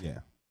comics.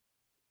 Yeah.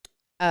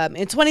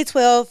 In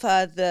 2012,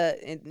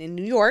 in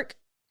New York,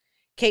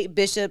 Kate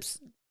Bishop's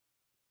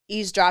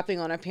eavesdropping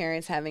on her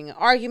parents having an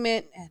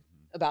argument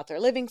about their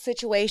living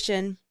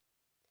situation.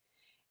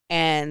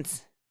 And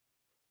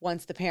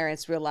once the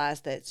parents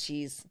realize that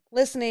she's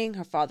listening,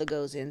 her father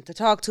goes in to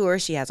talk to her.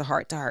 She has a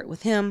heart-to-heart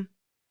with him.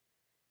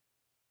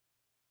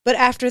 But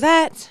after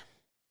that,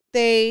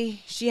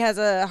 she has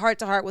a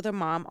heart-to-heart with her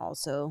mom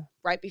also,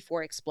 right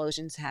before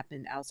explosions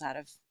happened outside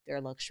of their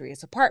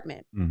luxurious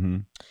apartment.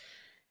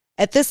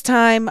 At this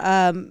time,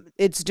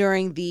 it's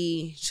during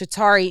the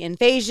Chitauri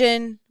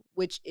invasion,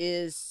 which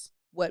is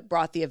what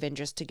brought the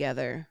Avengers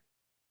together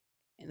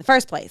in the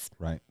first place.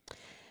 Right.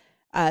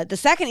 The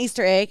second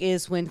Easter egg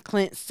is when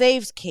Clint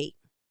saves Kate.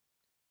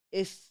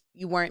 If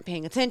you weren't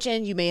paying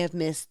attention, you may have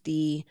missed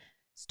the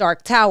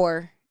Stark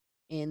Tower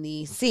in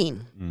the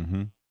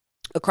scene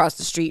across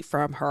the street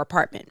from her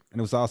apartment. And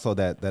it was also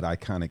that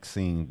iconic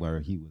scene where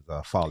he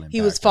was falling back.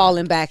 He was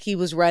falling back. He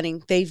was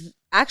running. They've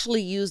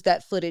actually used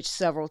that footage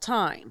several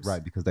times.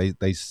 Right, because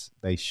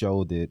they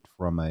showed it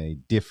from a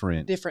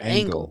different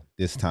angle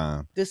this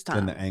time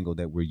than the angle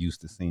that we're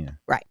used to seeing.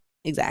 Right,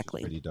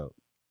 exactly. Pretty dope.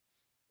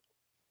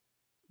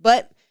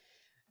 But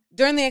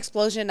during the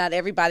explosion, not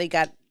everybody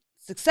got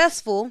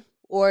successful,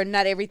 or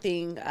not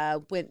everything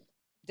went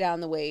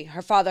down the way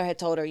her father had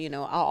told her,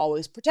 I'll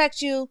always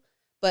protect you.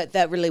 But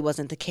that really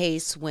wasn't the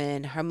case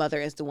when her mother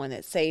is the one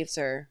that saves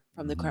her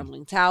from the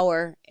crumbling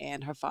tower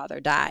and her father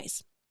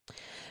dies.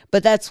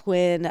 But that's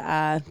when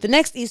the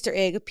next Easter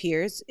egg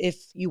appears,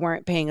 if you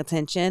weren't paying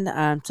attention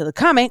to the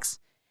comics.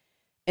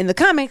 In the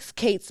comics,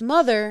 Kate's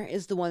mother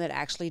is the one that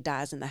actually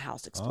dies in the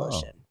house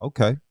explosion. Oh,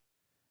 okay.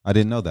 I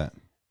didn't know that.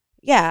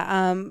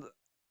 Yeah.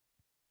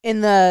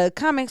 In the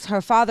comics,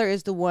 her father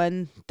is the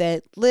one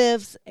that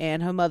lives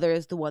and her mother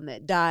is the one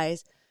that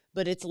dies.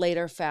 But it's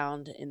later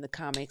found in the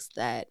comics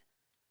that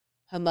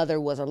her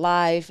mother was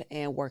alive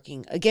and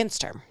working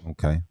against her.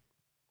 Okay.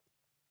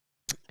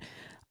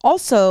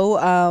 Also,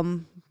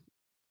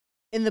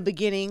 in the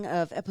beginning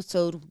of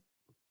episode,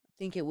 I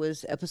think it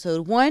was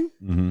episode 1,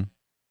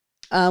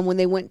 when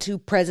they went to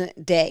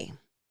present day,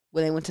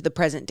 when they went to the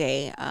present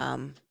day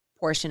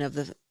portion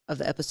of of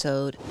the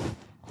episode,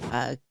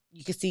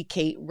 you can see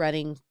Kate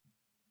running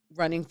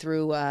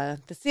through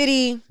the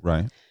city.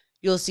 Right.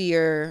 You'll see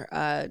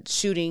her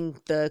shooting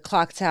the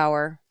clock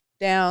tower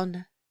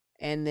down,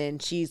 and then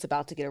she's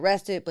about to get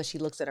arrested, but she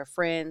looks at her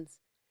friends,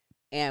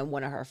 and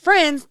one of her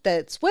friends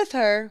that's with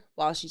her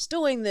while she's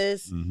doing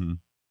this,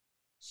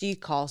 she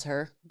calls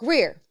her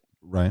Greer.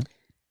 Right.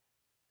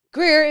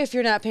 Greer, if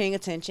you're not paying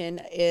attention,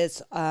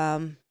 is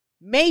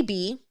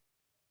maybe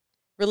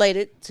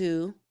related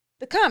to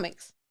the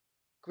comics.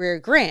 Greer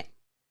Grant,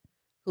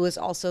 who is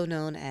also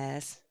known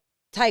as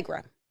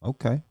Tigra.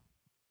 Okay.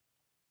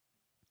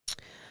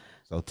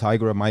 So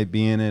Tigra might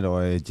be in it,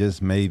 or it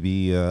just may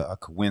be a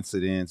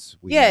coincidence.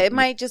 It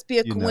might just be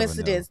a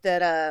coincidence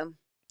that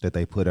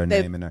they put her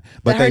name in there.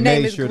 But they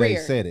made sure Greer. they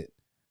said it.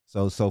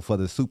 So for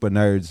the super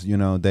nerds, you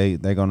know,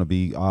 they're gonna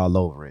be all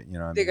over it. You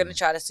know, they're gonna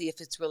try to see if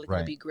it's really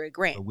gonna be Greer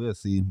Grant. But we'll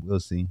see. We'll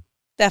see.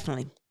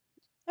 Definitely.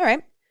 All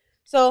right.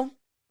 So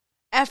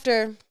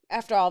after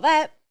all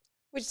that,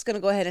 we're just gonna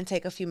go ahead and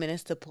take a few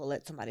minutes to pull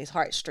at somebody's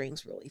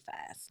heartstrings really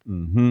fast.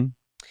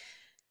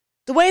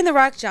 Dwayne "The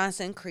Rock"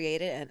 Johnson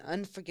created an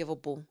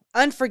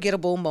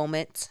unforgettable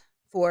moment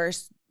for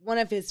one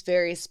of his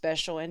very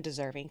special and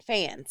deserving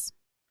fans.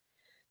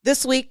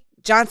 This week,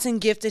 Johnson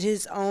gifted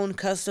his own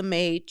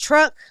custom-made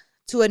truck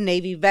to a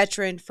Navy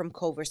veteran from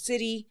Culver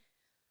City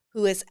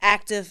who is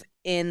active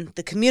in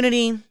the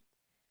community,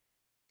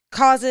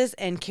 causes,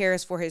 and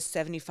cares for his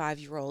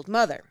 75-year-old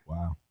mother.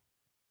 Wow.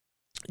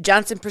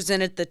 Johnson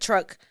presented the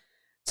truck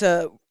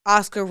to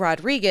Oscar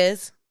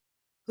Rodriguez,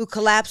 who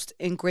collapsed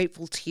in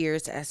grateful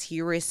tears as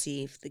he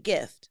received the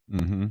gift.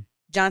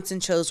 Johnson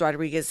chose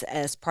Rodriguez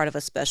as part of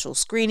a special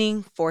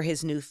screening for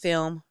his new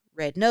film,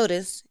 Red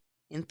Notice,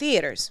 in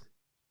theaters.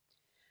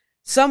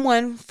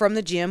 Someone from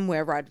the gym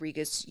where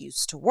Rodriguez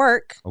used to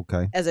work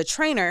as a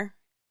trainer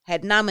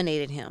had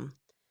nominated him.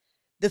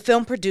 The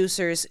film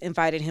producers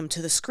invited him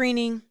to the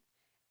screening,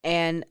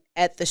 and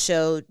at the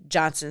show,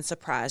 Johnson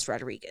surprised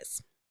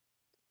Rodriguez.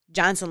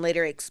 Johnson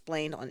later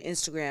explained on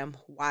Instagram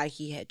why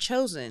he had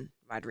chosen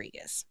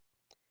Rodriguez.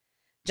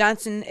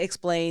 Johnson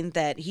explained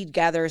that he'd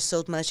gather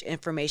so much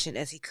information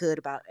as he could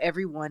about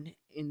everyone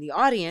in the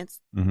audience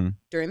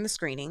during the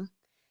screening,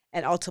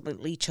 and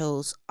ultimately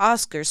chose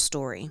Oscar's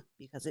story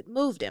because it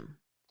moved him.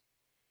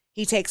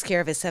 He takes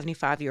care of his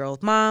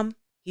 75-year-old mom.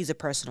 He's a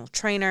personal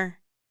trainer.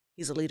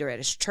 He's a leader at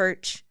his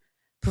church,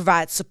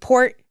 provides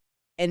support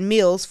and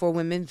meals for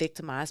women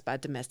victimized by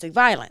domestic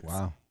violence.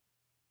 Wow.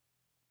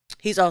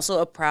 He's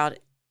also a proud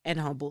and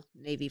humble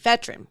Navy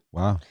veteran.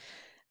 Wow.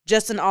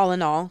 Just an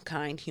all-in-all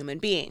kind human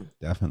being.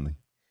 Definitely.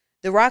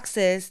 The Rock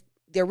says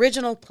the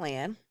original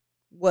plan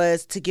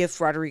was to give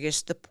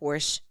Rodriguez the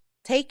Porsche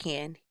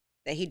Taycan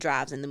that he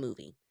drives in the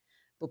movie.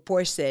 But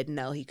Porsche said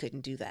no, he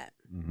couldn't do that.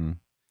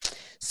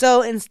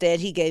 So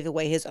instead, he gave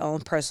away his own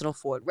personal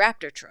Ford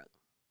Raptor truck.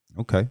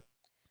 Okay.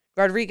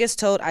 Rodriguez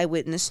told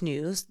Eyewitness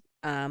News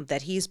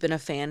that he's been a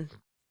fan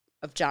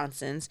of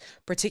Johnson's,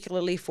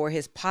 particularly for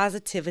his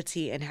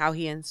positivity and how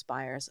he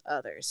inspires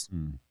others.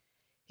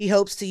 He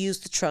hopes to use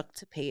the truck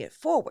to pay it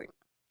forward.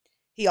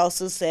 He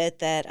also said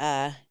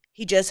that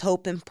he just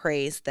hopes and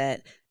prays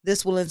that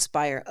this will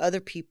inspire other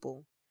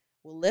people,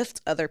 will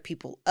lift other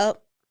people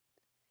up.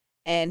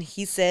 And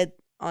he said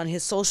on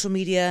his social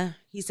media,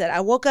 he said,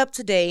 "I woke up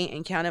today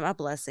and counted my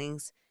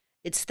blessings.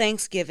 It's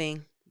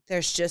Thanksgiving.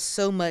 There's just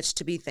so much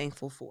to be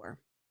thankful for."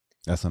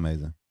 That's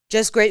amazing.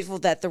 Just grateful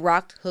that The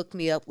Rock hooked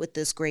me up with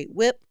this great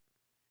whip.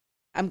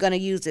 I'm going to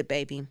use it,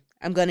 baby.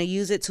 I'm going to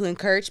use it to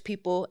encourage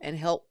people and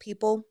help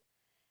people.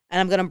 And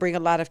I'm going to bring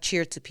a lot of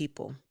cheer to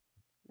people.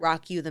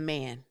 Rock, you the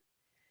man.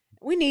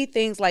 We need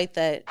things like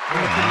that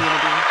in the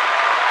community.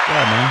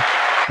 Yeah, man.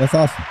 That's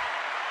awesome.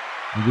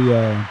 And we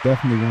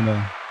definitely want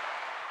to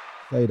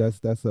say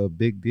that's a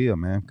big deal,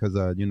 man, because,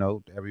 you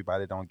know,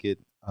 everybody don't get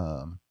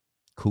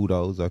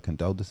kudos or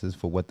condolences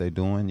for what they're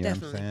doing. You know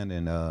what I'm saying?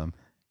 And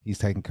he's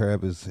taking care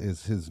of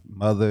his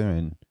mother,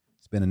 and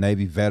he's been a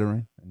Navy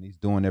veteran, and he's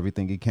doing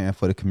everything he can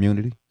for the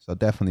community. So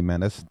definitely,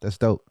 man, that's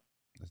dope.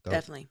 That's dope.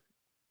 Definitely.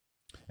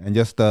 And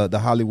just the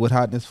Hollywood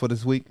hotness for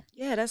this week?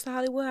 Yeah, that's the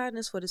Hollywood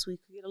hotness for this week.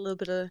 We get a little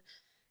bit of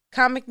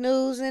comic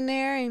news in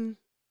there and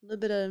a little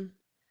bit of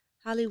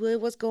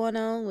Hollywood, what's going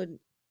on with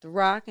The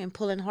Rock and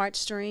pulling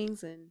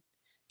heartstrings and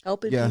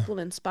helping people,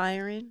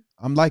 inspiring.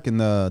 I'm liking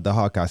the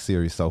Hawkeye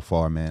series so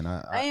far, man.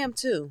 I am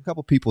too. A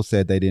couple people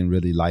said they didn't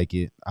really like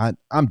it.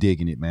 I'm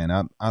digging it,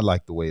 man. I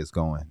like the way it's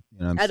going. You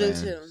know what I'm saying? I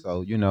do too.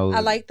 So, you know. I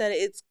like that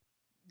it's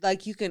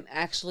like you can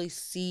actually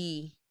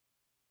see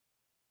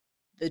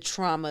the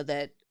trauma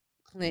that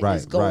Clint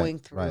is going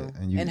through,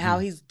 and how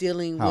he's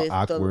dealing with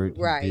how awkward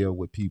he deal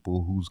with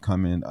people who's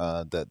coming,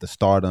 the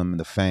stardom and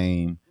the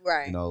fame.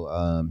 Right. You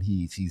know,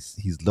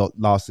 he's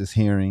lost his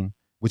hearing,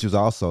 which was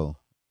also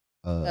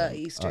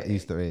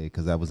Easter egg,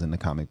 because that was in the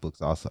comic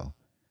books also.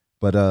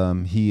 But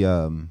he's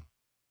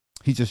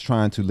just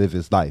trying to live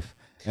his life,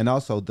 and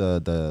also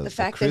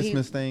the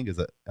Christmas thing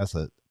that's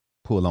a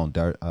pull on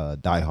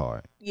Die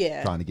Hard.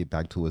 Yeah, trying to get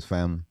back to his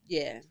family.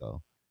 Yeah,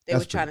 so. They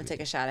were trying to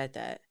take a shot at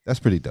that. That's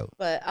pretty dope.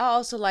 But I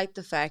also like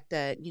the fact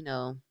that, you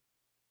know,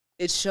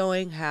 It's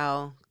showing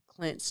how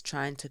Clint's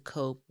trying to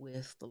cope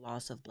with the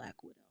loss of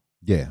Black Widow.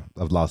 Yeah,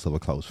 of loss of a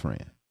close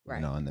friend. Right.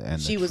 You know, and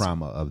the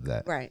trauma of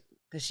that. Right.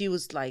 Because she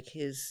was like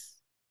his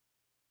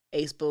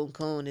Ace Boone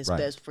Coon, his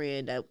best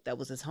friend that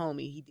was his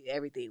homie. He did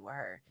everything with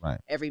her. Right.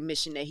 Every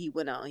mission that he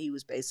went on, he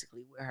was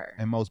basically with her.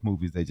 In most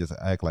movies, they just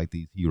act like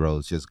these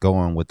heroes just go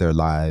on with their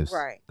lives.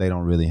 Right. They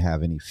don't really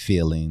have any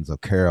feelings or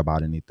care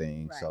about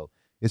anything. Right. So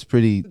it's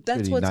pretty. That's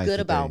pretty what's nice good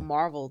about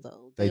Marvel,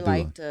 though. They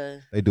like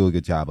to. They do a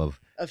good job of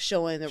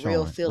showing the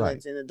real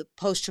feelings and the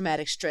post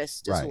traumatic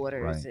stress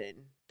disorders and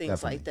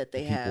things like that.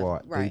 They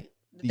have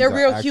they're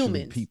real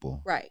humans.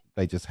 People. Right.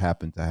 They just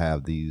happen to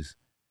have these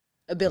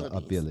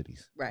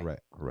abilities. Right.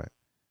 Correct.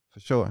 For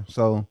sure.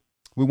 So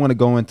we want to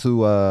go into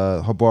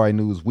Habari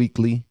News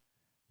Weekly,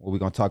 where we're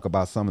going to talk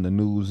about some of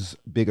the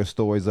bigger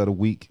stories of the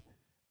week.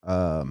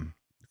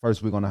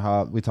 First, we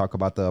talk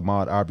about the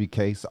Ahmaud Arbery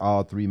case.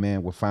 All 3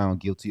 men were found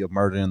guilty of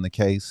murder in the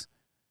case.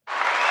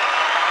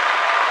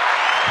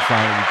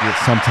 Finally, we get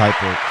some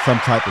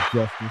type of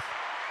justice.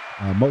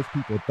 Most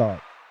people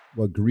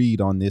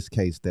agreed on this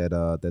case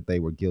that they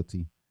were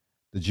guilty.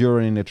 The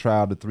jury in the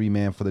trial, the 3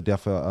 men for the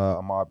death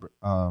of Ahmaud,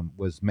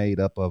 was made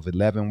up of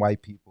 11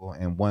 white people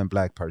and 1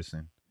 black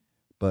person.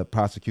 But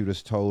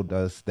prosecutors told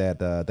us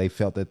that they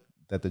felt that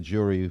the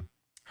jury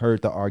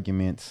heard the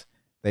arguments,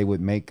 they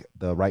would make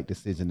the right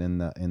decision in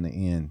the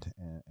end,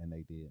 and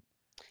they did.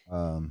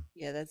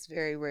 Yeah, that's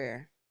very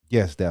rare.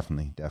 Yes,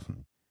 definitely.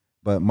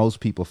 But most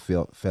people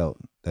felt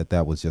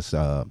that was just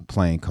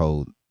plain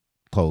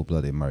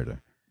cold-blooded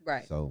murder.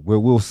 Right. So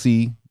we'll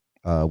see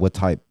what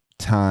type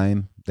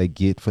time they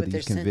get for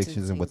these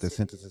convictions and what their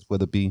sentences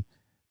will be.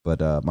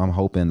 But I'm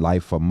hoping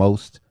life for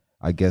most.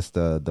 I guess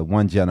the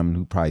one gentleman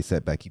who probably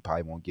sat back, he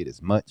probably won't get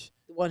as much.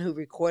 The one who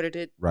recorded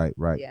it. Right.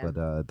 Yeah.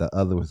 But the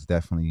others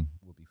definitely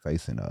will be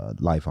facing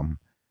life, I'm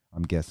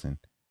guessing.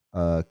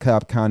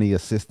 Cobb County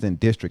Assistant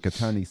District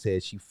Attorney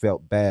said she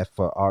felt bad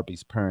for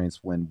Arbery's parents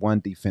when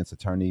one defense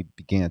attorney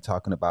began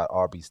talking about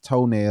Arbery's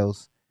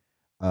toenails.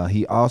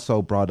 He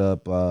also brought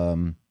up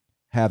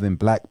having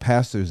black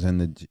pastors in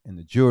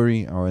the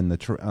jury or in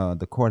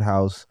the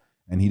courthouse,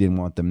 and he didn't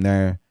want them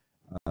there.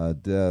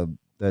 The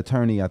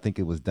attorney, I think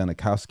it was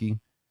Dunikowski.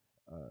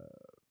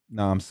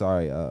 No, I'm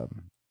sorry.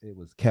 It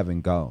was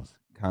Kevin Gall's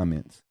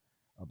comments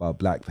about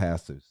black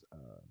pastors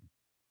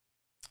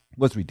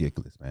was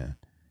ridiculous, man.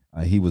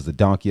 He was the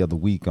donkey of the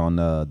week on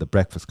the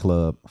Breakfast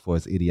Club for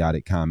his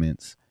idiotic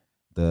comments.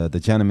 The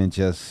gentleman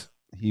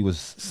he was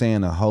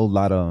saying a whole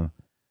lot of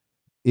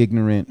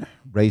ignorant,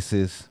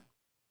 racist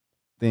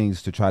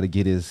things to try to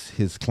get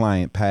his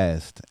client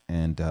passed.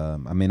 And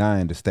I mean,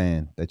 I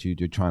understand that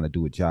you're trying to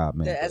do a job,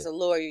 man. As a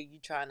lawyer,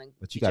 you're trying to.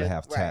 But you got to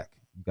have tact.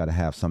 Right. You got to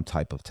have some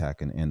type of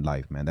tact in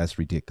life, man. That's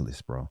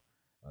ridiculous, bro.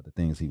 The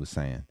things he was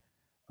saying.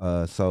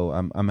 So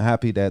I'm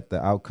happy that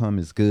the outcome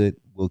is good.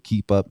 We'll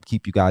keep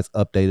you guys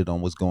updated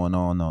on what's going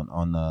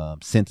on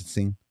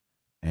sentencing,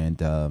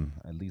 and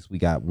at least we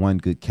got one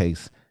good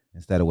case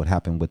instead of what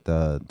happened with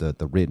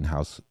the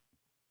Rittenhouse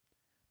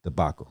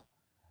debacle.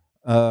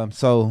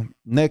 So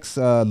next,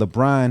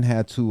 LeBron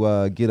had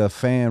to get a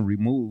fan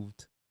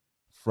removed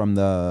from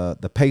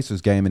the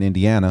Pacers game in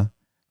Indiana.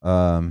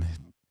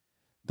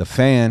 The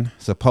fan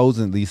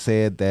supposedly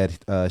said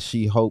that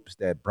she hopes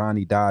that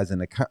Bronny dies in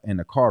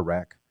a car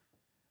wreck.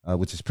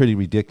 Which is pretty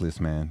ridiculous,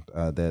 man.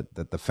 That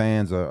the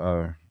fans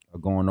are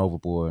going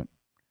overboard.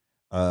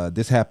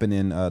 This happened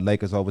in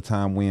Lakers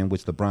overtime win,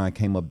 which LeBron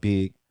came up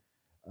big.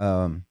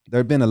 There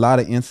have been a lot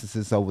of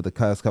instances over the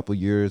past couple of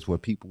years where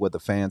the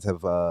fans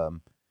have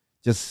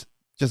just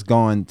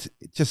gone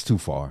just too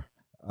far.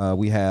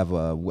 We have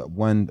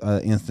one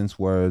instance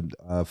where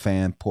a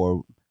fan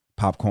poured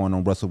popcorn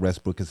on Russell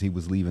Westbrook as he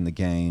was leaving the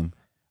game.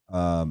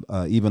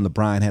 Even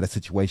LeBron had a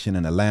situation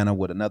in Atlanta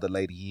with another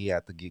lady he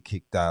had to get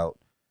kicked out.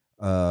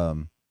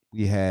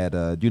 We had,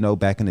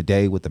 back in the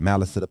day with the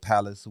Malice of the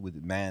Palace, with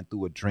the man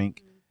threw a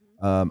drink.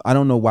 I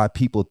don't know why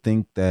people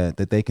think that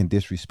they can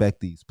disrespect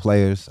these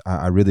players.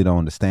 I really don't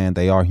understand.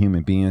 They are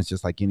human beings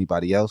just like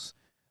anybody else.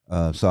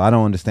 So I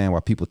don't understand why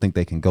people think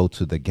they can go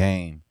to the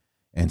game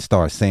and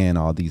start saying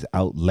all these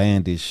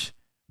outlandish,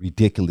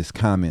 ridiculous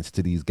comments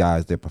to these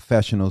guys. They're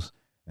professionals,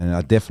 and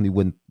I definitely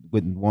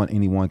wouldn't want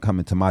anyone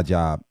coming to my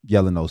job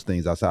yelling those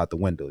things outside the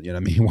window. You know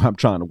what I mean? While I'm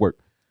trying to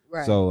work.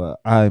 Right. So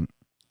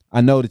I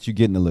know that you're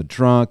getting a little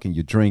drunk and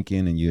you're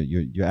drinking and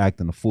you're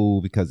acting a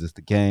fool because it's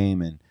the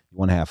game and you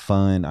want to have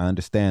fun. I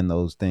understand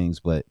those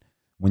things, but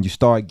when you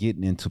start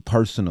getting into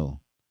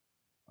personal,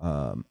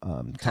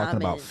 talking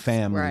about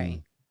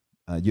family,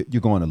 right.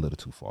 You're going a little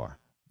too far.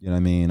 You know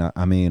what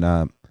I mean?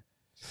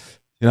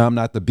 I'm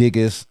not the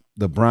biggest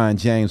LeBron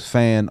James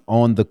fan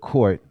on the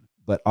court,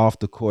 but off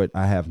the court,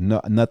 I have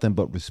nothing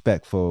but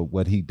respect for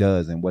what he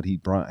does and what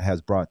he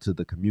has brought to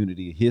the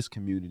community, his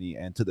community,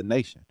 and to the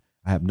nation.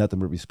 I have nothing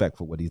but respect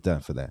for what he's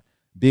done for that.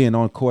 Being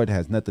on court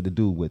has nothing to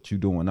do with what you're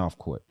doing off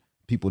court.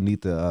 People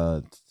need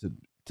to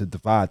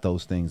divide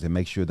those things and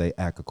make sure they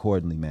act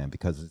accordingly, man,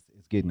 because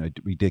it's getting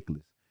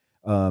ridiculous.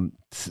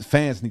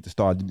 Fans need to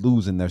start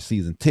losing their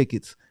season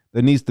tickets.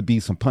 There needs to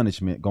be some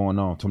punishment going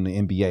on from the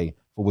NBA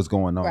for what's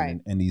going on Right.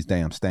 in these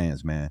damn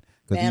stands, man.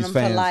 Because Ban these them for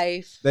fans,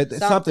 life.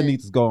 something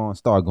needs to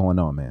start going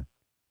on, man.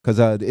 Because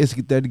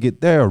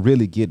they're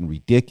really getting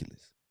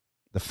ridiculous.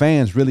 The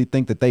fans really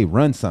think that they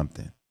run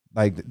something.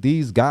 Like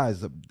these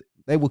guys,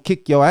 they will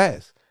kick your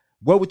ass.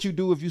 What would you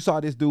do if you saw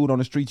this dude on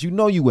the streets? You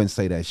know you wouldn't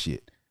say that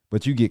shit.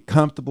 But you get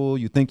comfortable.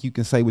 You think you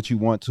can say what you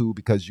want to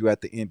because you're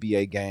at the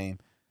NBA game.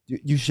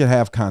 You should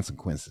have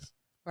consequences.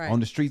 Right. On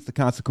the streets, the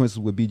consequences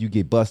would be you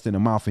get busted in the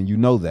mouth, and you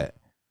know that.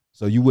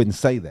 So you wouldn't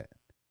say that.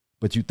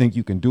 But you think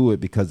you can do it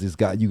because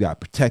you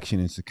got protection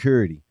and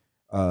security.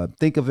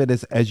 Think of it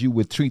as you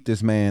would treat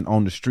this man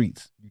on the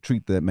streets. You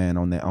treat that man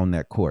on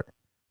that court.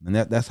 And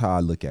that's how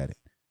I look at it.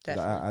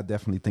 Definitely. I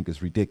definitely think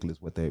it's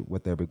ridiculous what they've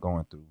been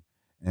going through.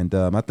 And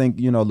I think,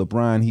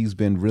 LeBron, he's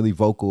been really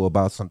vocal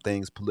about some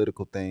things,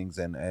 political things,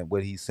 and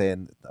what he's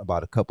saying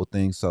about a couple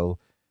things. So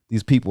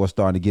these people are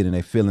starting to get in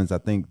their feelings. I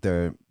think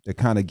they're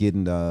kind of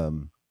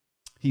getting,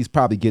 he's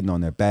probably getting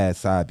on their bad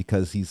side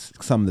because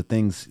some of the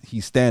things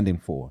he's standing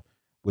for,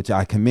 which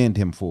I commend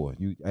him for.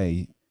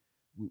 He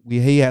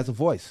has a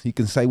voice. He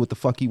can say what the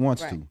fuck he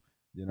wants to.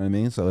 You know what I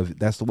mean? So if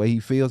that's the way he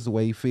feels, the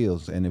way he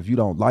feels. And if you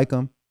don't like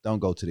him, don't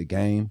go to the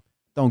game.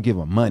 Don't give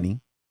him money.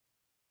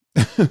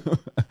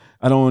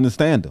 I don't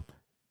understand them.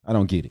 I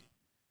don't get it.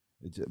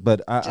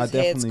 But I definitely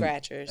head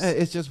scratchers.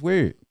 It's just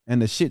weird.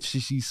 And the shit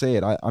she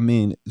said, I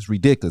mean, it's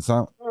ridiculous.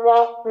 I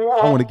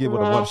want to give her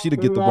the wop. She'd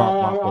get the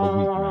wop of the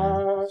week,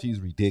 man. She's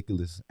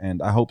ridiculous,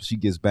 and I hope she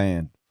gets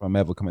banned from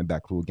ever coming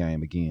back to a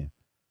game again.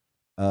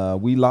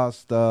 We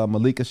lost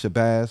Malika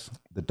Shabazz,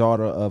 the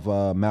daughter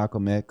of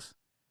Malcolm X,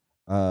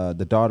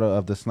 the daughter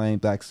of the slain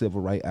Black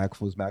civil rights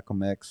activist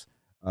Malcolm X.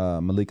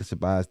 Malika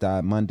Shabazz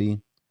died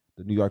Monday.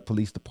 The New York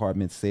Police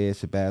Department said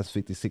Shabazz,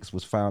 56,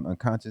 was found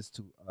unconscious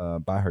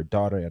by her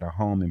daughter at her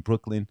home in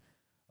Brooklyn.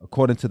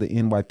 According to the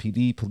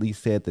NYPD, police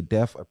said the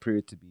death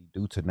appeared to be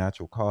due to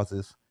natural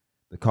causes.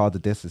 The cause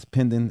of death is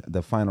pending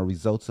the final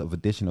results of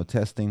additional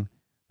testing,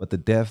 but the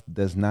death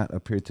does not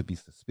appear to be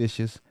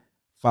suspicious.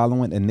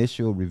 Following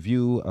initial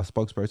review, a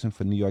spokesperson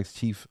for New York's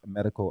chief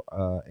medical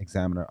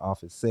examiner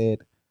office said,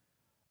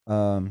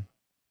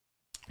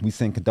 "We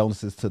send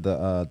condolences to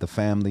the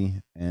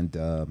family, and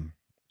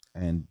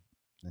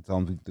that's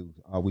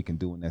all we can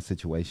do in that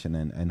situation,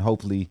 and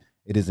hopefully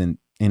it isn't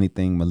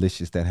anything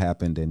malicious that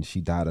happened and she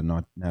died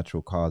of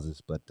natural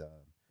causes. But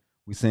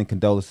we send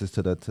condolences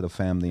to the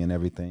family and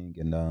everything,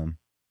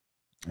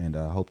 and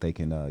hope they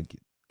can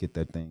get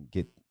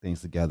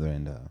things together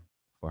and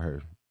for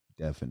her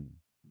death, and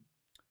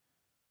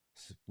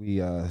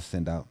we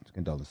send out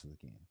condolences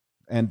again.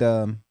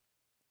 And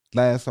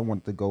last, I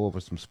wanted to go over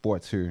some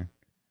sports here.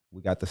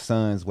 We got the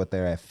Suns,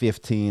 they're at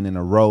 15 in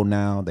a row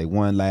now. They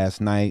won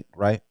last night,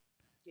 right?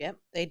 Yep,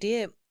 they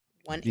did.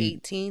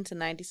 118 to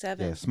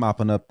 97. Yeah,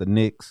 mopping up the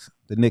Knicks.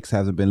 The Knicks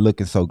hasn't been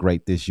looking so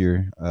great this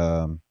year.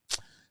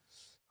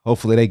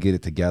 Hopefully they get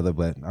it together,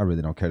 but I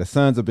really don't care. The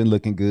Suns have been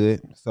looking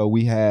good. So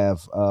we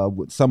have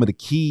some of the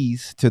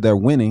keys to their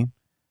winning.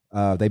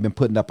 They've been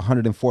putting up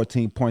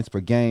 114 points per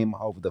game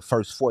over the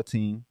first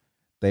 14.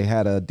 They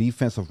had a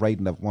defensive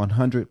rating of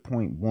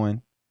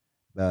 100.1,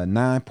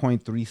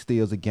 9.3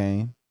 steals a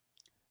game,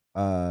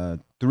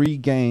 3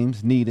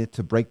 games needed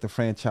to break the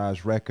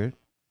franchise record.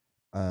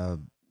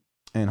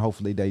 And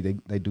hopefully they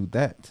do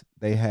that.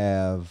 They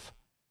have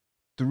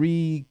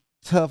 3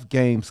 tough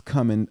games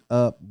coming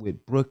up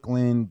with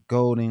Brooklyn,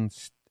 Golden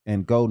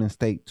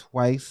State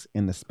twice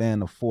in the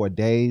span of 4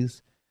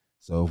 days.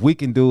 So if we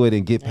can do it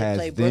and get past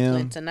play them,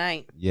 Brooklyn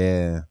tonight.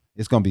 Yeah,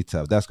 it's gonna be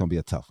tough. That's gonna be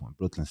a tough one.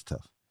 Brooklyn's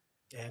tough.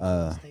 Yeah,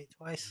 Golden State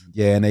twice.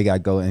 Yeah, and they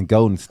got Golden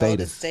State.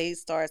 Golden State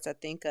starts, I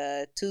think,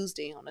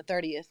 Tuesday on the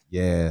 30th.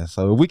 Yeah,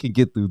 so if we can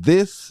get through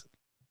this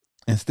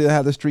and still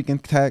have the streak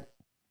intact,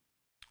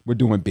 we're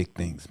doing big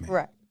things, man.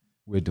 Right.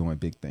 We're doing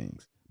big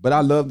things. But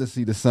I love to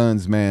see the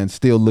Suns, man,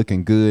 still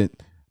looking good.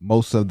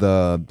 Most of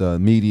the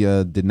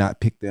media did not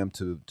pick them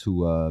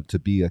to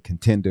be a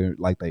contender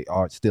like they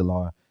still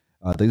are.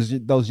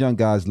 Those young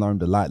guys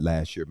learned a lot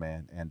last year,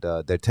 man, and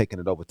they're taking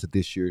it over to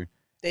this year.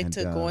 They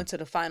took going to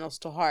the finals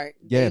to heart.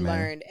 Yeah, they man.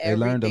 learned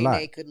everything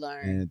they could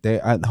learn.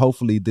 And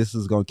hopefully this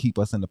is going to keep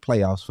us in the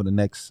playoffs for the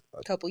next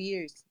couple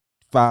years.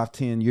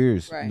 5-10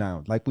 years right.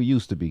 now, like we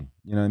used to be.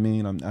 You know what I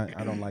mean?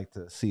 I don't like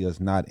to see us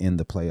not in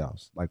the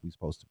playoffs like we're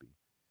supposed to be.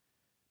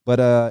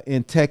 But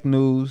in tech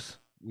news,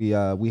 we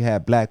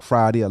had Black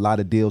Friday. A lot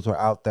of deals are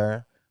out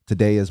there.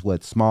 Today is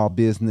Small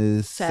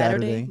Business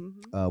Saturday.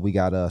 Mm-hmm. We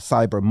got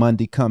Cyber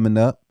Monday coming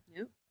up.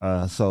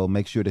 Yep. So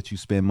make sure that you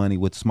spend money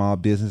with small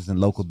business and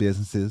local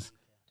businesses.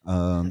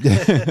 Go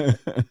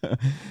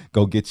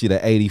get you the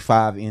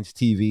 85-inch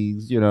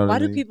TVs. You know why what I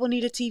do mean? people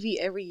need a TV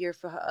every year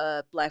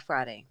for Black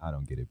Friday? I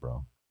don't get it,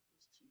 bro.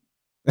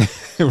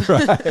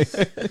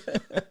 Right.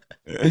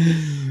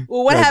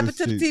 Well, what happened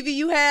to the TV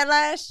you had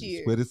last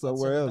year? Put it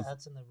somewhere else.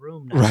 That's in the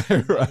room now.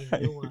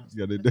 Right. You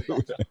gotta do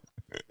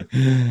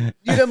it.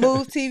 You done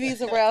move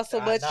TVs around so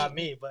much. Not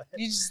me, but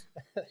you just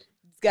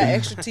got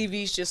extra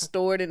TVs just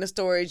stored in the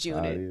storage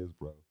unit. It is,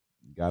 bro.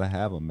 You gotta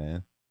have them,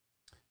 man.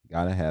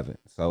 Gotta have it.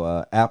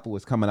 So Apple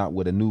is coming out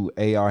with a new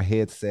AR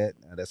headset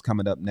that's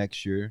coming up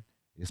next year.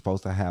 It's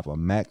supposed to have a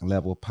Mac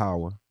level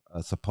power,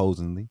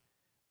 supposedly.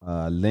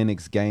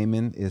 Linux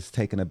gaming is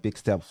taking a big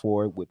step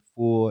forward with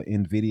full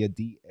NVIDIA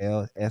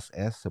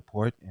DLSS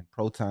support and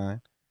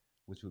ProTime,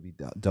 which would be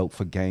dope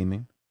for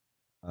gaming.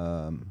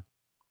 Um,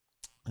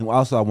 and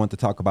also, I want to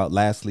talk about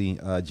lastly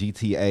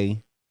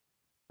GTA.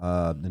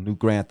 The new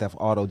Grand Theft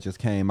Auto just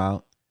came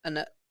out.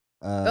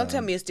 Don't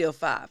tell me it's still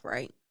 5,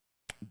 right?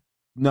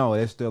 No,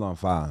 they're still on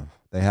 5.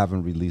 They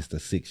haven't released a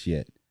 6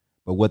 yet.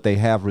 But what they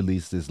have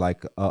released is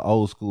like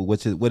old school.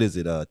 What is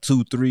it?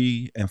 2,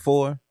 3, and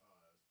 4.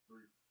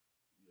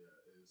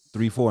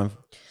 3, 4, and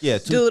yeah.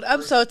 Dude,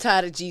 I'm so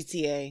tired of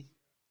GTA.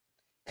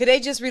 Could they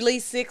just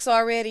release 6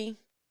 already?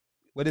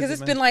 Because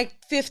it's been like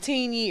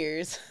 15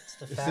 years. It's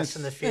the Fast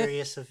and the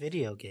Furious of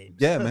video games.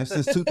 Yeah, man.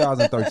 Since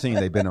 2013,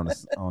 they've been on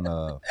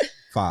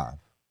 5.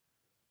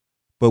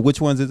 But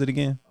which ones is it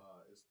again?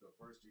 It's the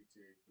first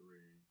GTA 3,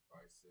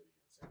 Vice City,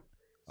 and San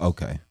Andreas.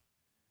 Okay.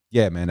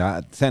 Yeah,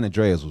 man. San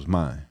Andreas was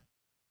mine.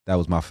 That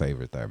was my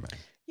favorite there, man.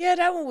 Yeah,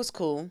 that one was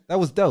cool. That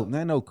was dope,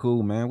 man. No,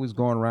 cool, man. We was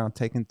going around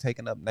taking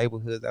up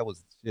neighborhoods. That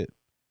was shit.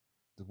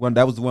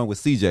 That was the one with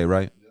CJ,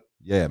 right? Yep.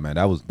 Yeah, man.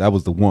 That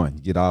was the one.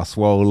 Get all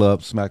swole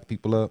up, smack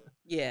people up.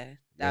 Yeah,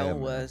 that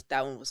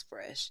one was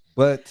fresh.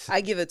 But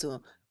I give it to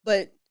him.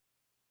 But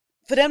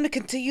for them to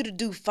continue to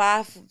do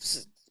 5,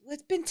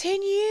 it's been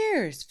 10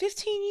 years,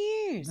 15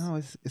 years. No,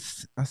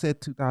 it's I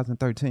said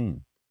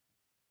 2013.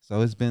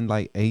 So it's been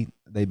like 8.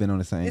 They've been on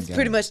the same. It's game.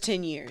 pretty much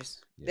 10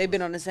 years. Yeah. They've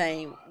been on the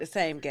same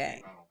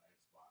game.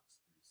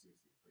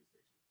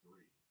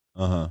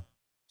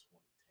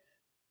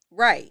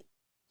 Right.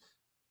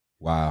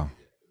 Wow.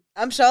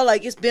 I'm sure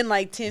like it's been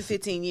like 10,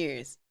 15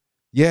 years.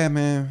 Yeah,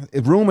 man.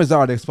 Rumors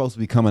are they're supposed to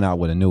be coming out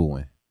with a new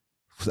one.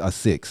 A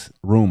 6.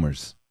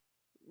 Rumors.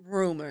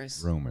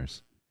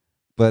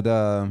 But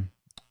the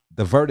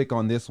verdict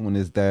on this one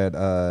is that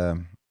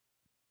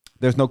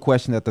there's no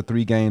question that the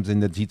 3 games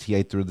in the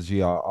GTA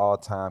trilogy are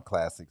all-time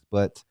classics,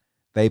 but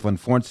they've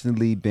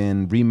unfortunately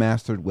been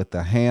remastered with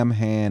a ham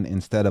hand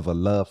instead of a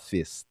love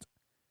fist.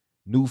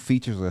 New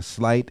features are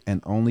slight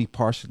and only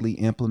partially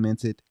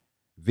implemented.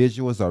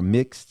 Visuals are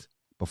mixed.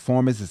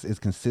 Performance is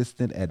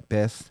consistent at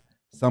best.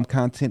 Some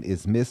content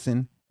is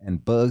missing,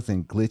 and bugs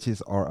and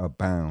glitches are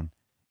abound.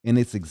 In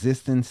its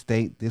existing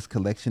state, this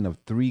collection of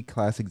 3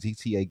 classic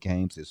GTA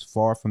games is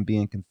far from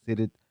being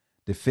considered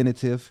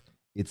definitive.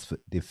 It's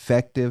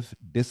defective,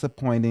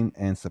 disappointing,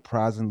 and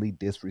surprisingly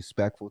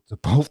disrespectful to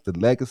both the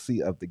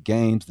legacy of the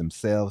games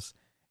themselves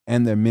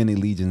and their many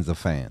legions of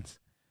fans.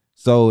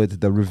 So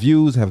the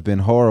reviews have been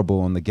horrible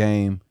on the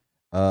game.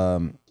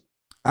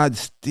 I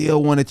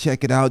still want to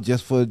check it out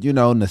just for,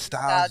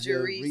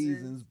 nostalgia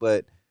reasons,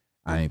 but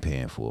I ain't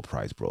paying full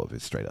price, bro, if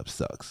it straight up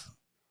sucks.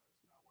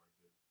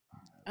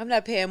 I'm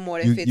not paying more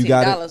than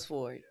 $15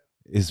 for it.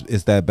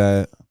 It's that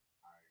bad?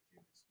 I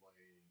can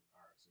explain.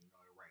 All right, so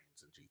it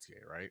rains in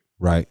GTA, right?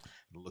 Right.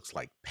 It looks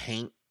like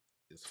paint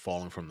is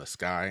falling from the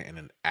sky and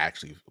it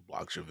actually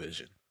blocks your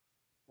vision.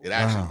 It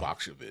actually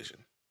blocks your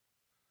vision.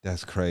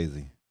 That's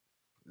crazy.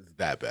 It's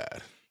that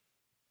bad.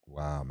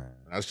 Wow, man.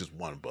 That's just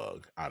one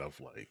bug out of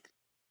like.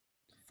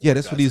 Yeah,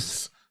 that's what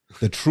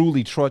the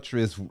truly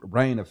treacherous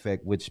rain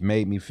effect, which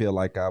made me feel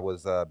like I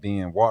was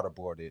being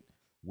waterboarded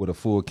with a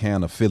full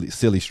can of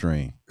silly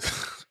string.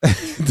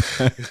 That's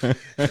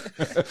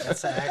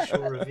an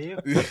actual review.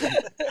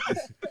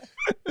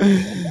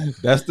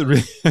 That's the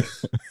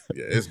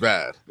yeah, it's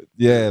bad.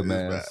 Yeah, it's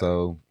man. Bad.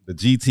 So the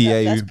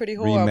GTA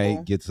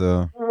remake gets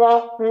a.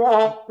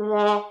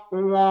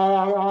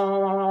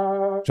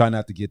 Try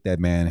not to get that,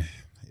 man.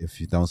 If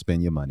you don't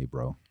spend your money,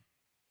 bro.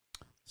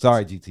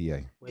 Sorry,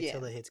 GTA. Wait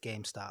till it hits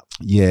GameStop.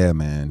 Yeah,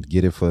 man.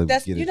 Get it for.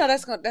 That's who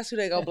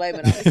they're gonna blame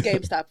it on. It's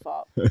GameStop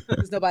fault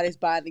because nobody's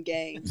buying the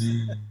games.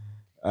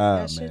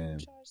 Man.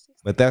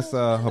 But that's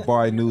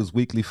Habari News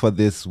Weekly for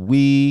this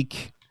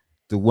week.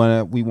 The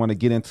one we want to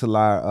get into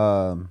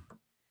our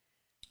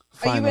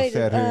final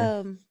set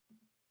here.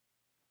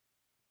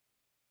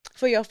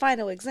 For your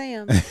final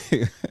exam. Am I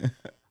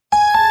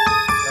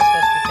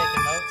supposed to be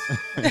taking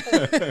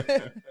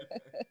notes?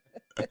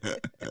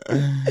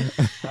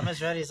 I'm as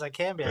ready as I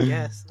can be, I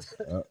guess.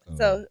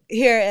 So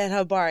here at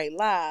Habari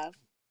Live,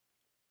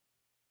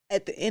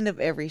 at the end of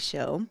every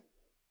show,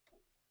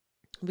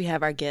 we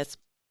have our guests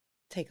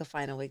take a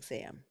final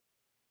exam.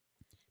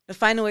 The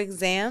final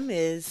exam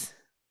is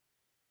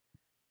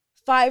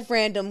 5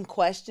 random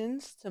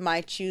questions to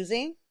my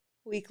choosing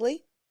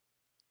weekly.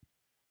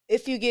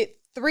 If you get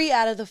 3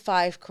 out of the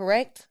 5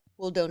 correct,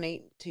 we'll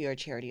donate to your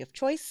charity of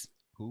choice.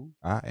 Who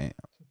I am.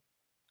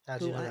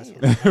 How'd you know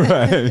that's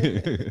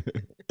Right.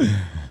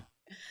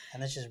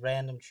 And it's just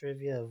random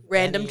trivia.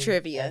 Random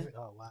trivia.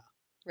 Oh, wow.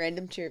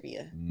 Random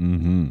trivia.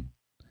 Mm-hmm.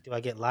 Do I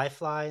get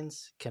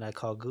lifelines? Can I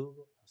call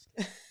Google?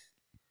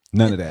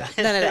 None of that.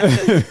 None of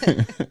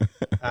that.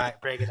 All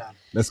right, break it on.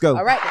 Let's go.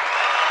 All right.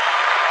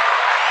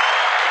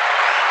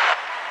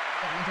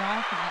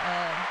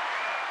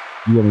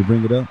 You want me to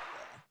bring it up?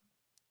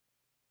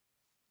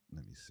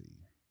 Let me see.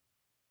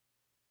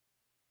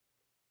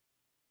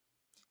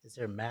 Is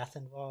there math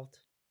involved?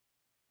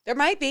 There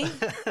might be.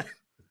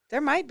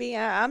 There might be.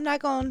 I'm not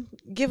going to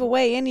give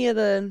away any of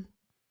the.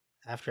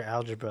 After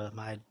algebra,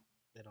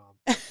 it all.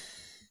 As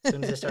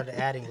soon as I started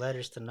adding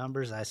letters to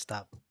numbers, I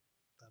stopped.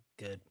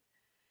 Good.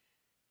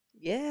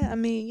 Yeah, I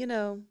mean, you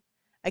know,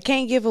 I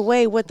can't give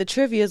away what the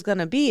trivia is going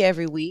to be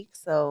every week,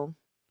 so.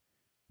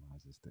 Why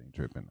is this thing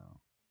tripping now?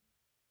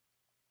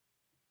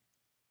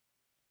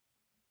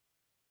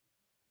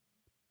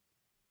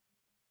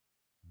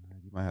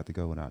 You might have to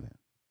go without it.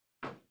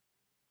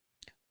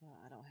 Well,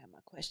 I don't have my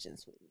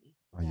questions with me.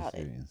 Are you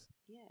serious?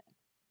 Yeah.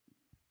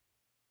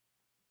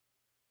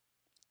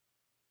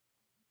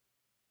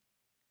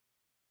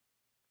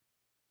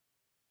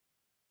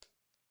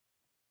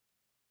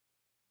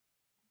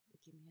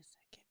 Give me a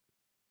second.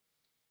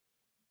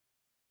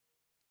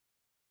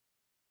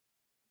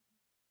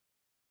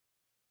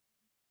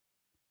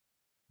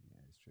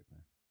 Yeah, it's tripping.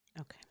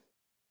 Okay.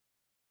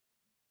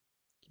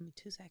 Give me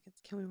 2 seconds.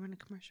 Can we run a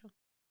commercial?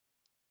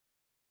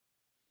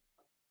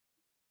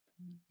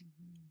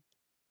 Mm-hmm.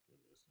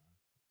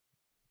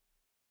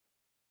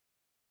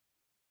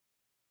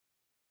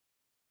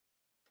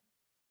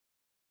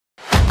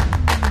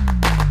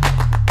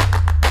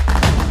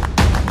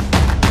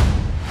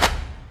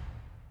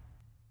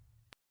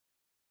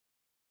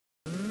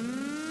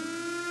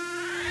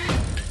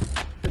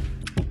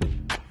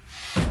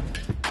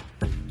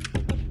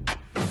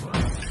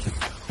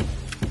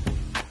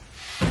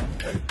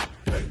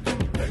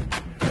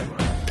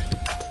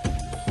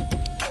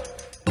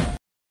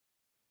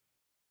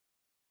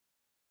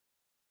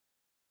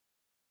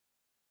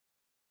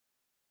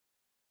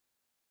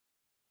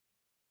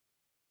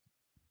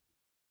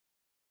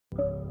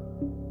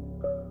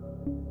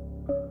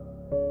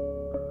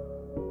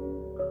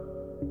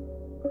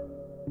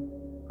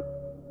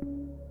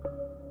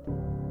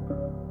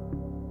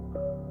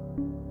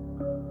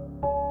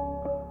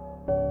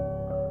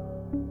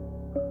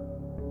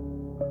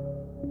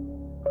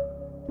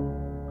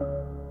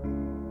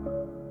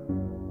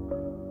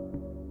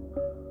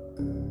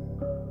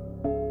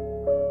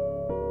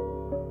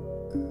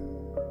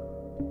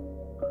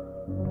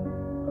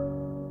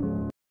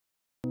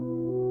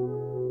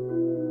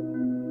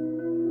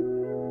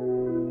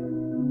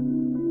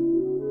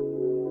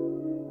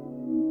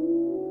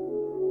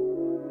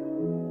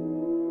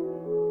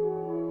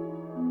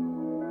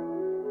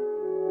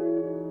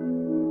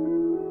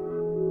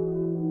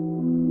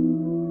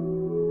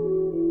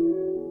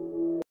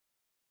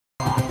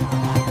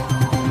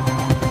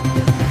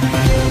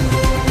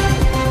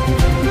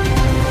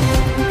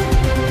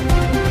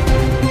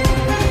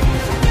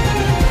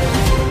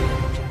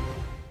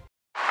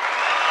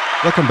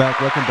 Welcome back.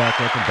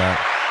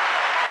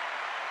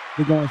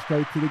 We're going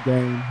straight to the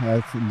game.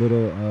 Has a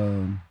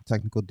little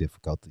technical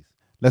difficulties.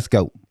 Let's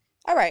go.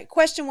 All right.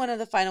 Question 1 of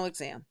the final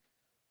exam.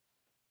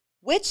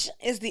 Which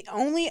is the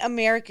only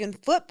American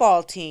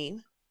football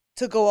team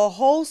to go a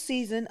whole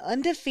season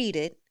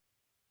undefeated,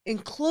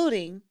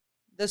 including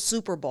the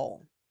Super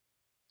Bowl?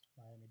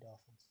 Miami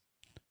Dolphins.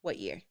 What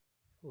year?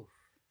 Oof.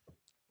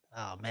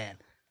 Oh man.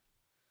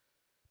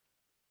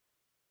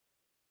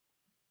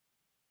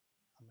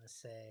 I'm gonna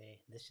say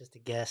this is just a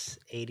guess.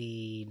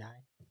 89.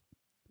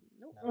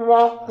 Nope.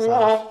 No,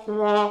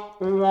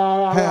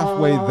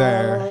 Halfway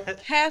there.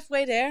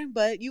 Halfway there,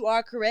 but you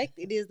are correct.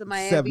 It is the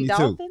Miami 72.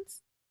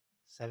 Dolphins.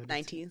 72.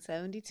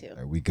 1972.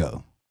 There we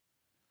go.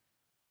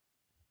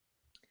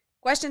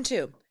 Question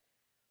 2.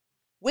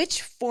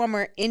 Which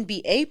former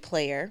NBA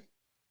player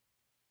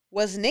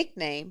was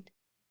nicknamed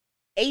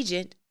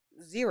Agent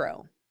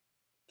Zero?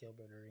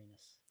 Gilbert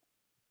Arenas.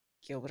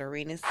 Gilbert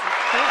Arenas. is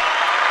correct.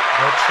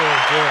 No chill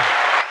Gil.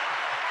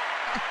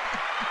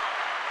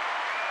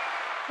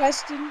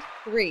 Question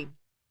 3.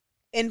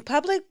 In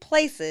public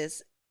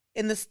places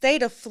in the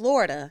state of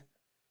Florida,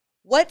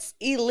 what's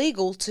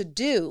illegal to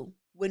do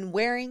when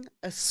wearing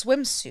a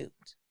swimsuit?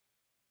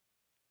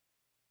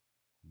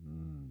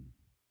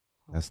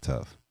 That's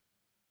tough.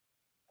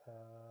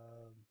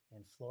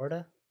 In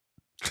Florida?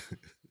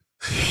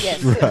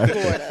 Yes, Right. in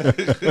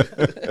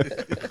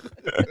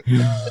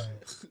Florida.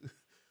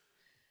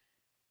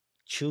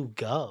 Chew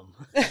gum.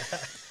 I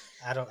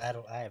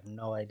have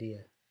no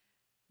idea.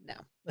 No.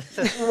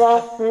 The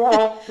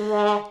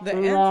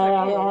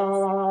answer is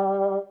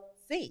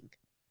sing.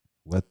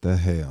 What the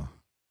hell?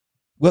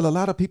 Well, a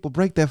lot of people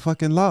break that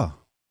fucking law.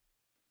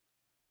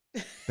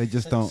 They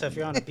just don't. So if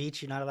you're on a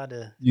beach, you're not allowed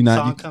to.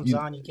 Song comes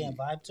on, you can't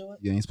vibe to it.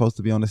 You ain't supposed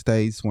to be on the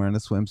stage wearing a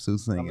swimsuit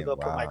singing. I'm gonna go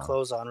put my Wow.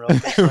 clothes on real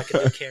quick so I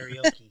can do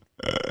karaoke.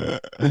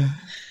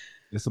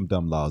 There's some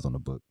dumb laws on the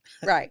book.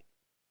 Right.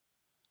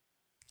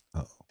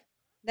 Oh.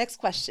 Next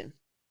question.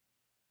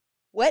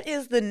 What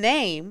is the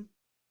name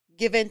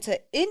given to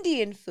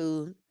Indian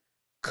food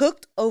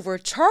cooked over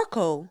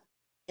charcoal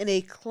in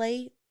a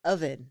clay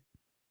oven?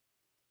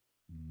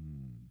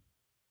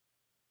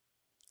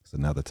 It's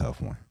another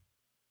tough one.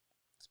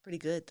 It's pretty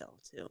good though,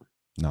 too.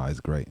 No, it's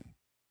great.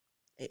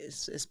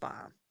 It's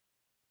bomb.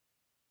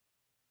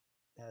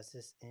 Now, is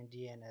this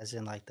Indian as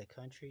in like the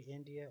country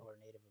India or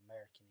Native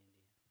American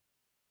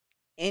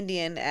Indian?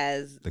 Indian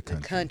as The the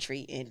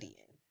country Indian.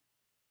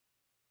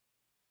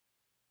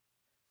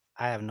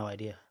 I have no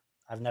idea.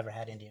 I've never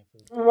had Indian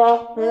food.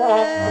 Oh, you're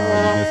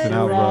missing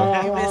out,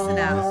 bro. You're missing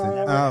out. Missing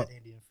Never out. had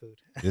Indian food.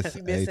 It's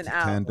You're missing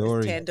out.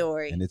 tandoori, It's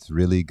tandoori. and it's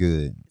really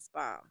good. It's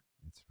bomb.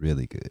 It's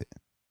really good.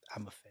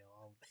 I'm a fail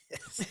all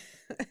this.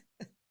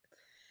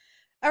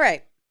 All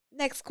right.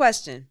 Next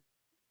question.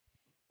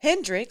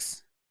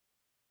 Hendrix,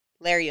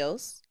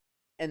 Larios,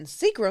 and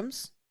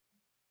Seagram's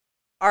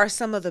are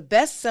some of the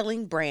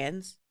best-selling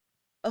brands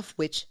of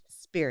which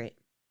spirit?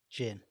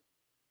 Gin.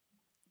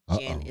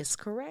 Gin is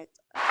correct.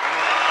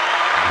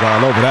 We're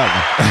all over that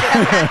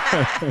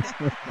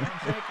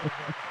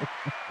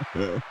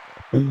one.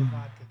 I'm a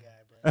vodka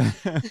guy,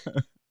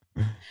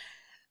 bro.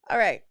 All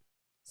right.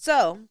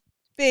 So,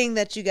 being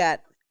that you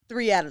got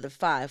 3 out of the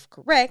 5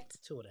 correct,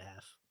 2.5.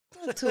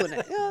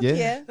 2.5. Yeah.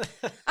 Yeah.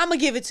 I'm gonna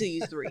give it to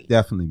you 3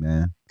 Definitely,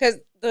 man. because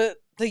the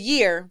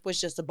year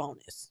was just a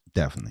bonus.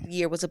 Definitely. The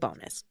year was a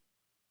bonus.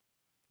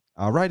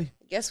 All righty.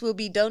 Guess we'll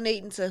be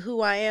donating to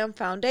Who I Am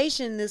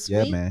Foundation this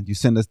Yeah, week. man. You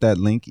send us that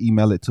link,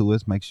 email it to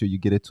us. Make sure you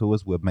get it to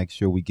us. We'll make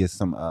sure we get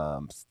some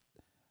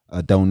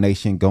a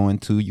donation going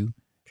to you.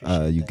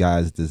 You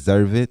guys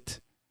deserve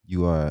it.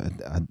 You are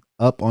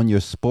up on your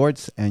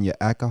sports and your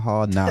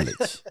alcohol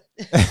knowledge.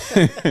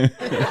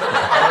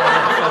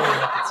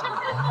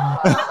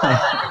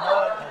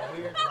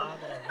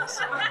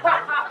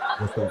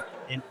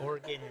 In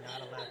Oregon, you're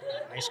not allowed to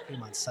eat ice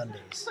cream on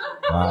Sundays.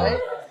 Wow.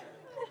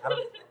 My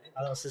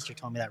little sister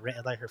told me that,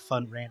 like her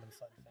random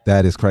fun fact.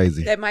 That is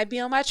crazy. That might be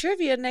on my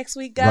trivia next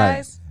week,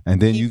 guys. Right.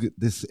 And then Keep-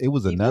 it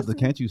was keep another. listening.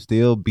 Can't you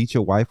still beat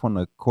your wife on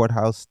the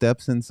courthouse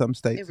steps in some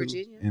states? In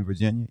Virginia. In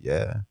Virginia,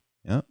 yeah.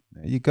 Yep.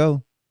 There you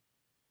go.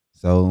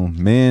 So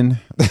men,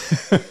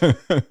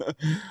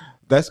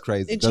 that's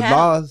crazy. And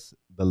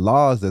The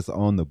laws that's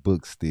on the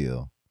book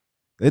still,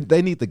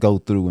 they need to go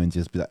through and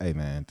just be like, hey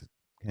man,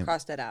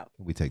 Cross that out.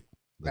 can we look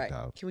Right.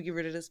 out? Can we get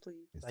rid of this,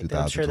 please? It's Like,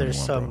 I'm sure there's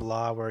 2021, some bro.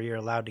 law where you're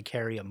allowed to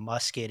carry a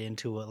musket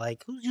into it.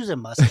 Like, who's using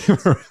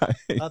muskets? Right.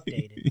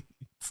 Updated.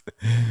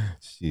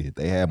 Shit,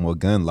 they had more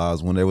gun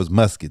laws when there was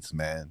muskets,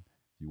 man.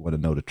 You want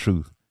to know the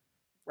truth?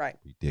 Right.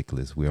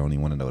 Ridiculous. We only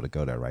want to know to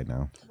go there right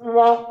now.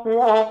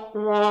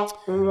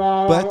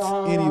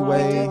 But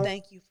anyway,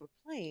 Thank you for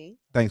playing.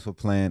 thanks for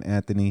playing,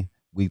 Anthony.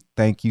 We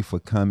thank you for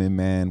coming,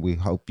 man. We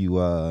hope you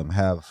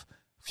have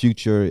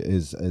future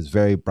is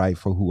very bright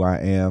for Who I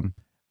Am.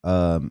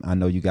 I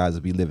know you guys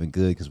will be living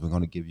good because we're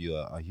going to give you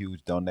a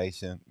huge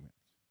donation.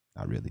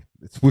 Not really.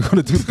 We're going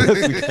to do the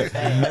best we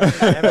can.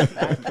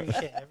 I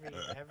appreciate every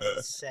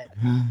set.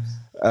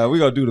 We're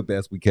going to do the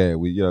best we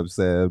can. You know what I'm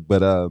saying?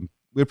 But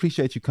we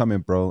appreciate you coming,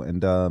 bro.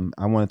 And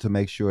I wanted to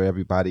make sure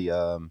everybody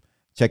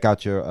check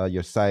out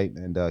your site.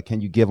 And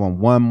can you give them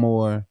one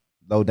more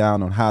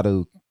lowdown on how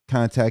to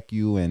contact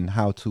you and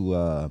how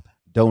to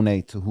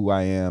donate to Who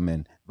I Am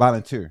and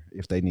volunteer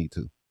if they need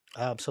to?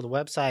 So the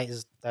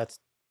website that's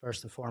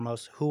first and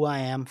foremost,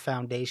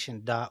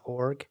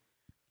 whoiamfoundation.org.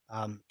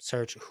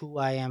 Search Who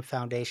I Am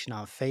Foundation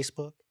on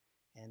Facebook,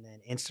 and then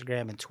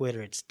Instagram and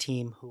Twitter, it's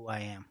Team Who I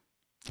Am.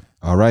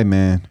 All right,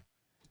 man.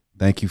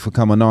 Thank you for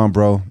coming on,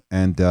 bro.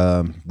 And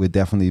we'll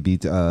definitely be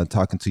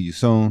talking to you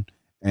soon.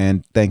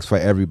 And thanks for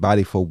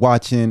everybody for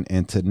watching.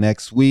 And to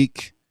next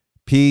week,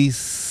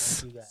 peace.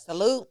 Thank you guys.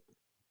 Salute.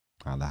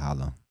 Holla,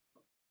 holla.